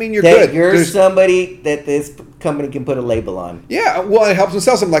not doesn't mean you're good. You're somebody that this company can put a label on. Yeah, well, it helps them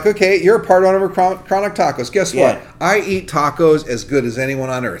sell something. Like, okay, you're a part owner of Chronic Tacos. Guess what? I eat tacos as good as anyone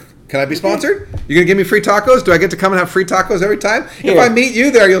on earth. Can I be sponsored? You're going to give me free tacos? Do I get to come and have free tacos every time? If I meet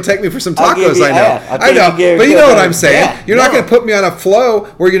you there, you'll take me for some tacos. I know. But you know what I'm saying. Yeah, you're not going to put me on a flow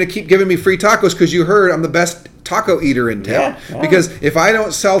where you're going to keep giving me free tacos because you heard I'm the best taco eater in town. Yeah. Because if I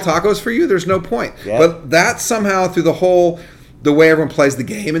don't sell tacos for you, there's no point. Yeah. But that's somehow through the way everyone plays the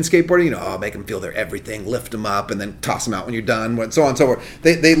game in skateboarding, make them feel they're everything, lift them up, and then toss them out when you're done, so on and so forth.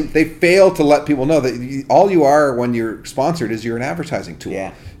 They fail to let people know that all you are when you're sponsored is you're an advertising tool.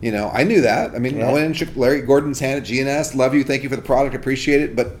 Yeah. I knew that. I mean, I went and shook Larry Gordon's hand at GNS. Love you, thank you for the product, appreciate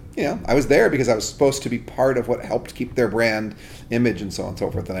it. But I was there because I was supposed to be part of what helped keep their brand image and so on and so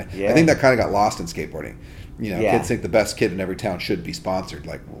forth. And I think that kind of got lost in skateboarding. kids think the best kid in every town should be sponsored.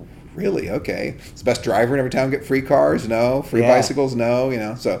 Like, well, really? Okay. It's the best driver in every town get free cars? No. Free bicycles?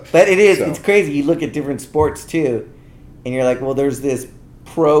 No. So, but it's crazy. You look at different sports too, and you're like, well, there's this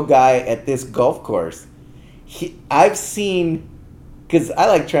pro guy at this golf course. I've seen, because I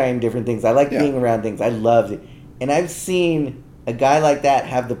like trying different things. I like being around things. I loved it, and I've seen a guy like that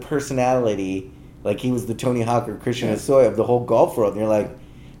have the personality, like he was the Tony Hawk or Christian Hosoi of the whole golf world. And you're like,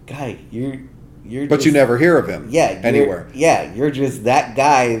 guy, you're. But just, you never hear of him. Anywhere. You're just that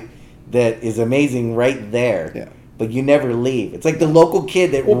guy that is amazing right there. Yeah. But you never leave. It's like the local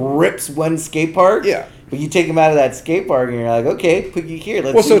kid that rips one skate park. Yeah. But you take him out of that skate park and you're like, okay, put you here.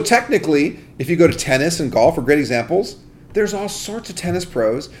 Let's so technically, if you go to tennis and golf are great examples, there's all sorts of tennis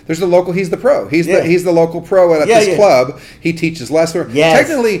pros. There's the local. He's the pro. He's the local pro at this club. He teaches lessons. Yes.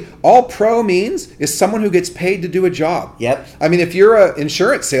 Technically, all pro means is someone who gets paid to do a job. Yep. I mean, if you're an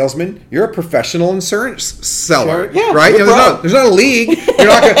insurance salesman, you're a professional insurance seller, right? There's not a league. You're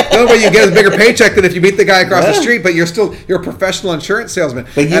not gonna, the only way you get a bigger paycheck than if you meet the guy across the street. But you're a professional insurance salesman.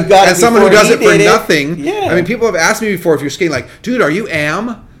 But you've and someone who does it for nothing. Yeah. I mean, people have asked me before if you're skating, like, dude, are you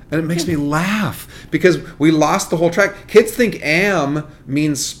AM? And it makes me laugh because we lost the whole track. Kids think AM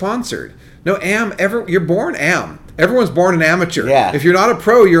means sponsored. No, AM. You're born AM. Everyone's born an amateur. Yeah. If you're not a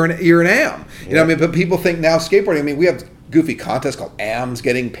pro, you're an AM. You know what I mean? But people think now skateboarding. I mean, we have goofy contests called AMs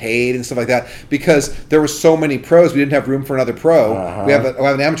getting paid and stuff like that because there were so many pros. We didn't have room for another pro. We have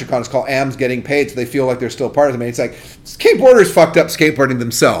an amateur contest called AMs getting paid, so they feel like they're still part of it. I mean, it's like skateboarders fucked up skateboarding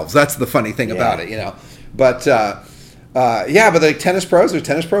themselves. That's the funny thing about it, But. But the tennis pros, there's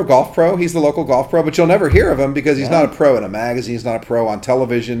tennis pro, golf pro. He's the local golf pro, but you'll never hear of him because he's not a pro in a magazine. He's not a pro on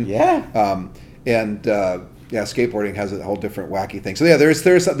television. Skateboarding has a whole different wacky thing. So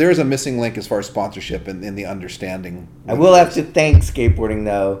there is a missing link as far as sponsorship in the understanding. I will have to thank skateboarding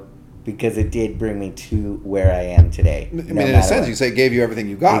though, because it did bring me to where I am today. I mean, in a sense, you say it gave you everything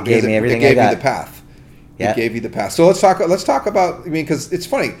you got. It gave me everything I got. It gave you the path. Yeah. It gave you the path. So let's talk about. I mean, because it's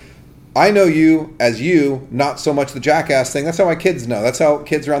funny. I know you as you, not so much the Jackass thing. That's how my kids know. That's how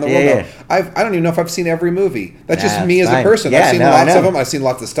kids around the world know. I don't even know if I've seen every movie. That's just me as a person. I've seen lots of them. I've seen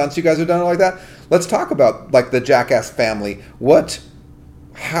lots of stunts you guys have done like that. Let's talk about like the Jackass family.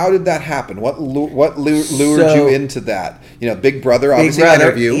 How did that happen? What lured you into that? Big Brother, obviously,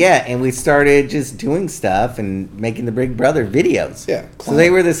 interview. Yeah, and we started just doing stuff and making the Big Brother videos. Yeah. So they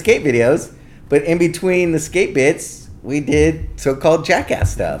were the skate videos, but in between the skate bits, we did so-called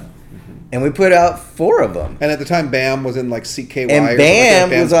Jackass stuff. And we put out 4 of them. And at the time, Bam was in like CKY. And Bam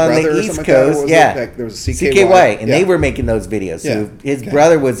was on the East Coast. There was a CKY. And they were making those videos. So his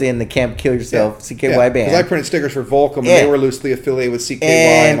brother was in the Camp Kill Yourself, CKY Bam. Because I printed stickers for Volcom, and they were loosely affiliated with CKY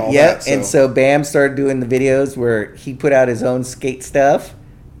and all that. And so Bam started doing the videos where he put out his own skate stuff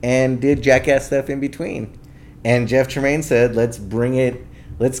and did Jackass stuff in between. And Jeff Tremaine said, let's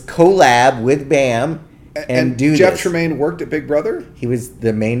collab with Bam. And do Jeff this. Tremaine worked at Big Brother? He was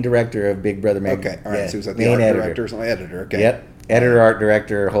the main director of Big Brother magazine. Okay, all right. So he was like the art director or something. Editor, okay. Yep. Editor, art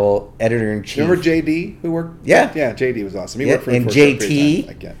director, whole editor-in-chief. Remember JD who worked? Yeah. Yeah, JD was awesome. He worked for and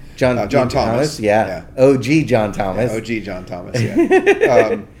JT, John Thomas. Yeah. OG John Thomas. Yeah, OG John Thomas,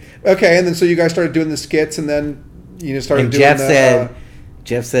 yeah. Okay, and then so you guys started doing the skits, and then started doing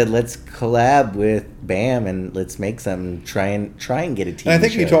Jeff said, let's collab with Bam and let's make something, try and get a TV And I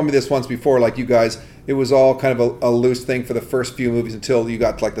think show. you told me this once before, like you guys, it was all kind of a loose thing for the first few movies until you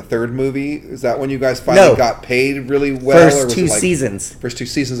got to like the third movie. Is that when you guys finally got paid really well? First 2 seasons. First 2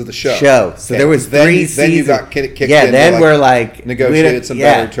 seasons of the show. So there was 3 seasons. Then you got kicked in. Then we're like negotiated some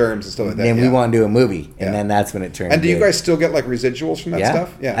better terms and stuff like that. And we want to do a movie. And then that's when it turned. And do you guys still get like residuals from that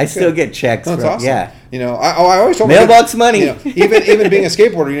stuff? Yeah. I still get checks. That's awesome. Yeah. I always told mailbox money. Even being a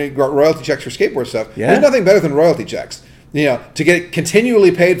skateboarder, you got royalty checks for skateboard stuff. Yeah. There's nothing better than royalty checks. To get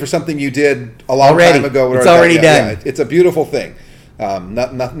continually paid for something you did a long time ago. It's already done. Yeah, it's a beautiful thing.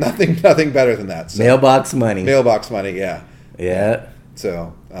 Nothing better than that. So. Mailbox money. Yeah. Yeah.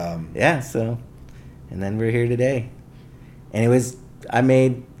 So. And then we're here today. And it was, I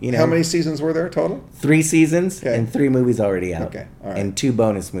made, How many seasons were there total? 3 seasons and 3 movies already out. Okay, all right. And 2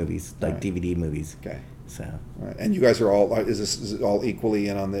 bonus movies, like DVD movies. Okay. So. All right. And you guys are all, is it all equally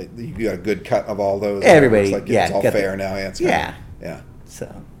in on you got a good cut of all those? Everybody, it's all fair now. Yeah. Yeah.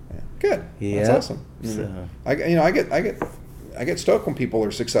 So. Yeah. Good. Yeah. That's awesome. So. I get stoked when people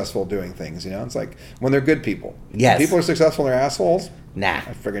are successful doing things. It's like when they're good people. Yes. When people are successful and they're assholes. Nah.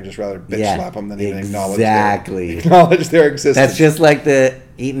 I freaking just rather bitch slap them than even acknowledge their existence. That's just like the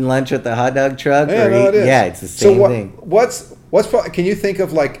eating lunch at the hot dog truck. Yeah, it is. Yeah, it's the same thing. What's can you think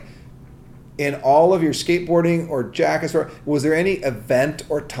of like in all of your skateboarding or Jackass, was there any event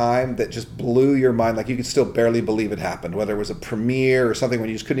or time that just blew your mind, like you could still barely believe it happened, whether it was a premiere or something when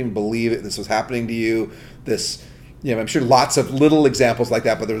you just couldn't even believe it, this was happening to you, this, you know, I'm sure lots of little examples like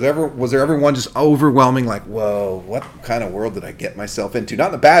that, but was there ever one just overwhelming, like, whoa, what kind of world did I get myself into? Not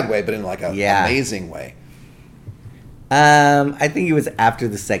in a bad way, but in like an amazing way. I think it was after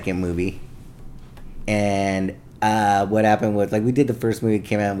the second movie. And what happened was, like, we did the first movie,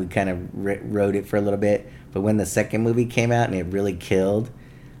 came out, and we kind of rode it for a little bit. But when the second movie came out and it really killed,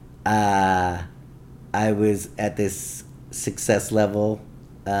 I was at this success level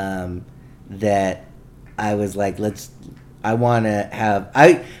that I was like,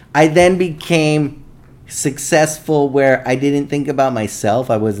 I then became successful where I didn't think about myself.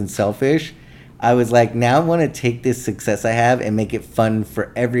 I wasn't selfish. I was like, now I want to take this success I have and make it fun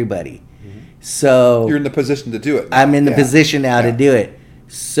for everybody. So you're in the position to do it now. I'm in the position now to do it.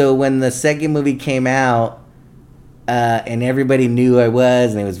 So when the second movie came out, and everybody knew who I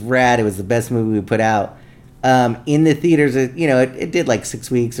was, and it was rad, it was the best movie we put out. In the theaters, you know, it did like 6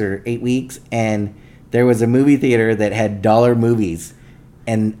 weeks or 8 weeks, and there was a movie theater that had dollar movies,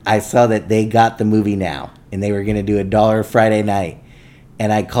 and I saw that they got the movie now, and they were going to do $1 Friday night.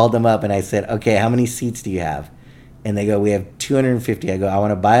 And I called them up and I said, okay, how many seats do you have? And they go, we have 250. I go, I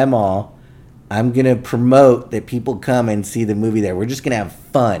want to buy them all. I'm going to promote that people come and see the movie there. We're just going to have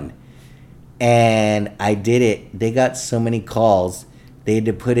fun. And I did it. They got so many calls. They had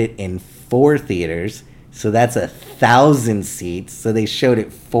to put it in 4 theaters. So that's 1,000 seats. So they showed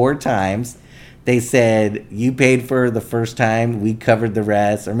it 4 times. They said, you paid for the first time. We covered the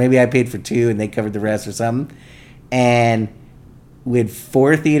rest. Or maybe I paid for 2 and they covered the rest or something. And with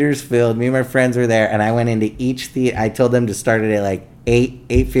 4 theaters filled, me and my friends were there. And I went into each theater. I told them to start it at like 8,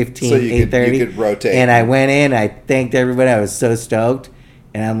 8:15, so 8:30. You could rotate. And I went in. I thanked everybody. I was so stoked.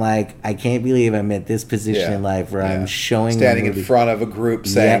 And I'm like, I can't believe I'm at this position in life where I'm showing standing in front of a group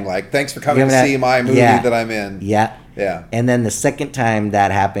saying like, thanks for coming to see my movie that I'm in. Yeah. Yeah. And then the second time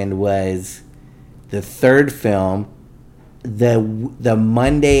that happened was the third film. The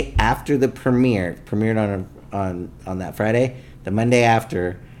Monday after the premiered on that Friday. The Monday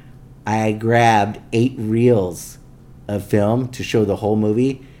after, I grabbed 8 reels of film to show the whole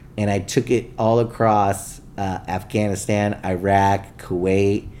movie, and I took it all across Afghanistan, Iraq,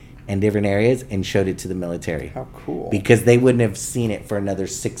 Kuwait, and different areas, and showed it to the military. How cool. Because they wouldn't have seen it for another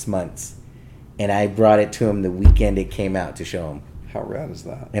 6 months. And I brought it to them the weekend it came out to show them. How rad is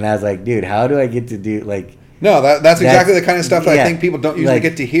that? And I was like, dude, how do I get to do, like... No, that's exactly the kind of stuff that I think people don't usually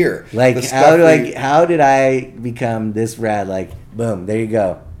get to hear. Like, how did I become this rad? Like, boom, there you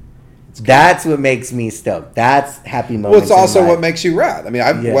go. That's what makes me stoked. That's happy moments. Well, it's also what makes you rad. I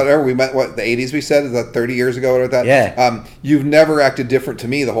mean, whatever we met, the 80s we said, is that 30 years ago or that? Yeah. You've never acted different to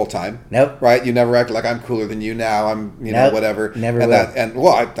me the whole time. Nope. Right? You never acted like I'm cooler than you now. I'm, whatever. Never and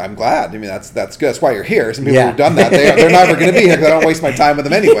will. I'm glad. I mean, that's good. That's why you're here. Some people who've done that, they're never going to be here because I don't waste my time with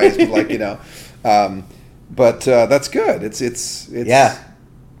them anyways. But that's good. It's a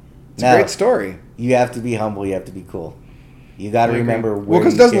great story. You have to be humble. You have to be cool. You got to remember where. Well,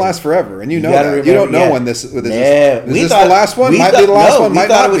 because it doesn't last forever, and you know that. Remember, you don't know when this is. Is this the last one? Might be the last one. Might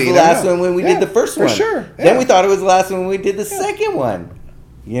not be. We thought it was the last one when we did the first one. For sure. Yeah. Then we thought it was the last one when we did the second one.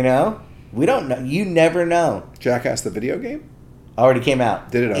 You know, we don't know. You never know. Jackass the video game already came out.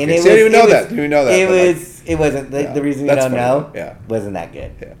 Did it? Okay. And I didn't even know that. Didn't even know that. It wasn't the reason you don't know. Yeah. Wasn't that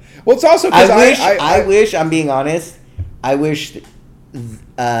good. Yeah. Well, it's also because I wish. I'm being honest. I wish.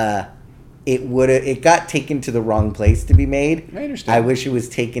 It got taken to the wrong place to be made. I understand. I wish it was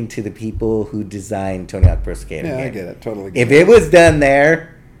taken to the people who designed Tony Hawk Pro Skater. Yeah, game. I get it. Totally get it. If it was done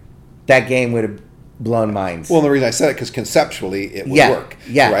there, that game would have blown minds. Well, the reason I said it because conceptually it would work.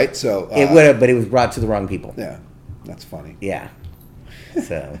 Yeah. Right? So it would have, but it was brought to the wrong people. Yeah. That's funny. Yeah.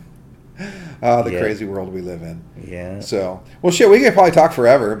 So the crazy world we live in. Yeah. So, well, shit, we could probably talk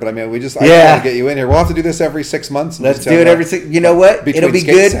forever, but I mean, I want to get you in here. We'll have to do this every 6 months. Let's do it every 6. You know what? It'll be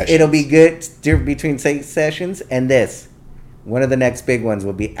good. It'll be good between sessions. And this, one of the next big ones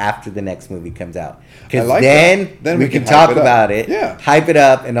will be after the next movie comes out. Because then we can talk about it. Yeah. Hype it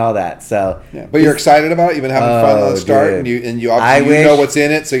up and all that. So. Yeah. But you're excited about it. You've been having fun on the start, and you obviously know what's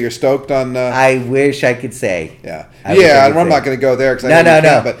in it, so you're stoked on. I wish I could say. Yeah. I'm not going to go there because I know you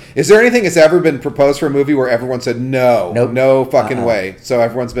can't. But is there anything that's ever been proposed for a movie where everyone said no? Nope. No fucking way. So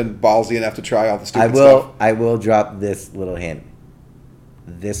everyone's been ballsy enough to try all the stupid stuff. I will drop this little hint.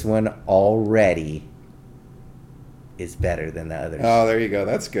 This one already is better than the others. Oh, there you go.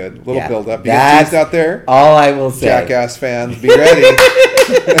 That's good. Little build up. You get teased out there. All I will say. Jackass fans, be ready.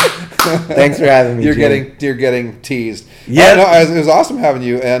 Thanks for having me. You're Jim. getting teased. Yeah, no, it was awesome having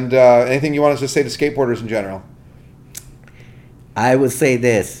you. And anything you want us to say to skateboarders in general? I will say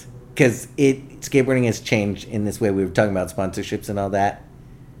this because skateboarding has changed in this way. We were talking about sponsorships and all that.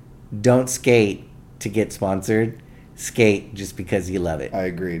 Don't skate to get sponsored. Skate just because you love it. I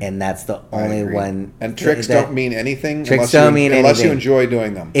agree. And that's the only one. And tricks don't mean anything unless you enjoy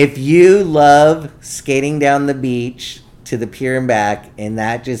doing them. If you love skating down the beach to the pier and back, and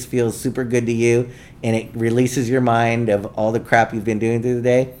that just feels super good to you, and it releases your mind of all the crap you've been doing through the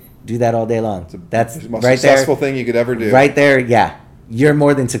day, do that all day long. That's the most right successful there, thing you could ever do. Right there, yeah. You're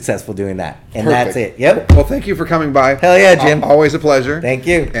more than successful doing that. And Perfect. That's it. Yep. Well, thank you for coming by. Hell yeah, Jim. Always a pleasure. Thank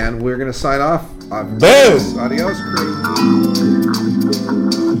you. And we're going to sign off. Boom. Adios, crew.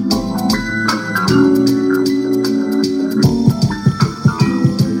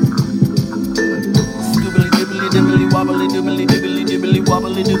 Wobbly dibbly dibbly dibbly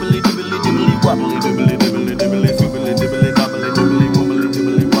wobbly dibbly dibbly dibbly wobbly dibbly dibbly dibbly dibbly dibbly wobbly dibbly wobbly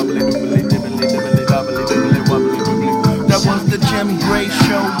dibbly wobbly dibbly dibbly dibbly wobbly dibbly wobbly dibbly. That was the Jim Gray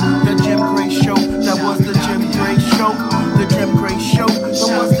Show. The Jim Gray Show. That was the Jim Gray Show. The Jim Gray Show. That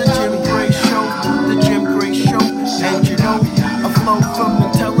was the Jim Gray Show. The Jim Gray Show. And you know, a flow from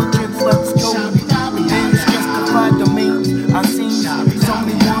intelligence. Let's go. Ends justify the means. I seen so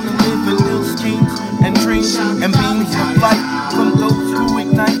many wanna live in ill schemes and dreams and beams of light from those who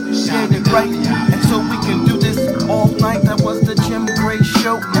ignite, get it right, and so we can do this all night. That was the Jim Gray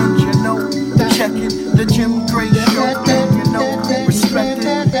Show, and you know, check it, the Jim Gray Show, and you know, respect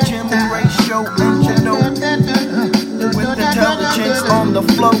it, Jim Gray Show, and you know, with intelligence on the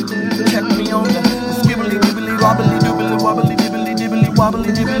flow, check me on the skibbly dibbly wobbly dibbly wobbly dibbly dibbly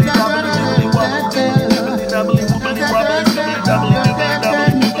wobbly dibbly wobbly dibbly wobbly dibbly doubly wobbly wobbly dibbly doubly dibbly doubly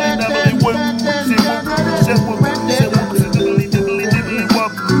dibbly doubly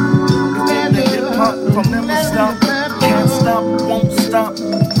wobbly. From never stop, can't stop, won't stop.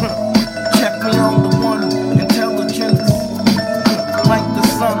 Check me on the one, intelligence, like the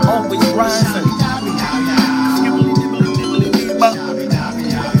sun always rising. Skibbly dibbly dibbly dee bop,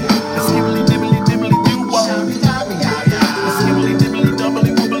 skibbly dibbly dibbly doo wop, skibbly dibbly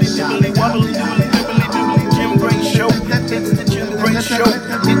doubly wobbly dibbly wobbly dibbly dibbly dibbly. Jim Gray Show, it's the Jim Gray Show,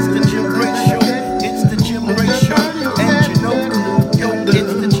 it's the Jim Gray Show, it's the Jim Gray Show, and you know, yo,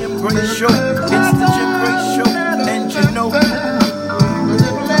 it's the Jim Gray Show.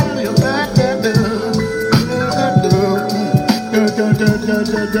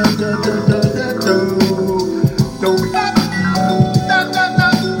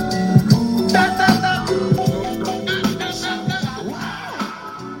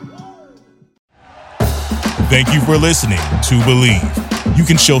 Thank you for listening to Believe. You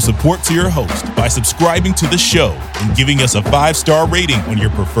can show support to your host by subscribing to the show and giving us a 5-star rating on your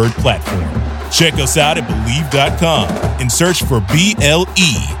preferred platform. Check us out at Believe.com and search for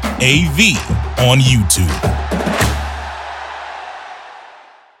BLEAV on YouTube.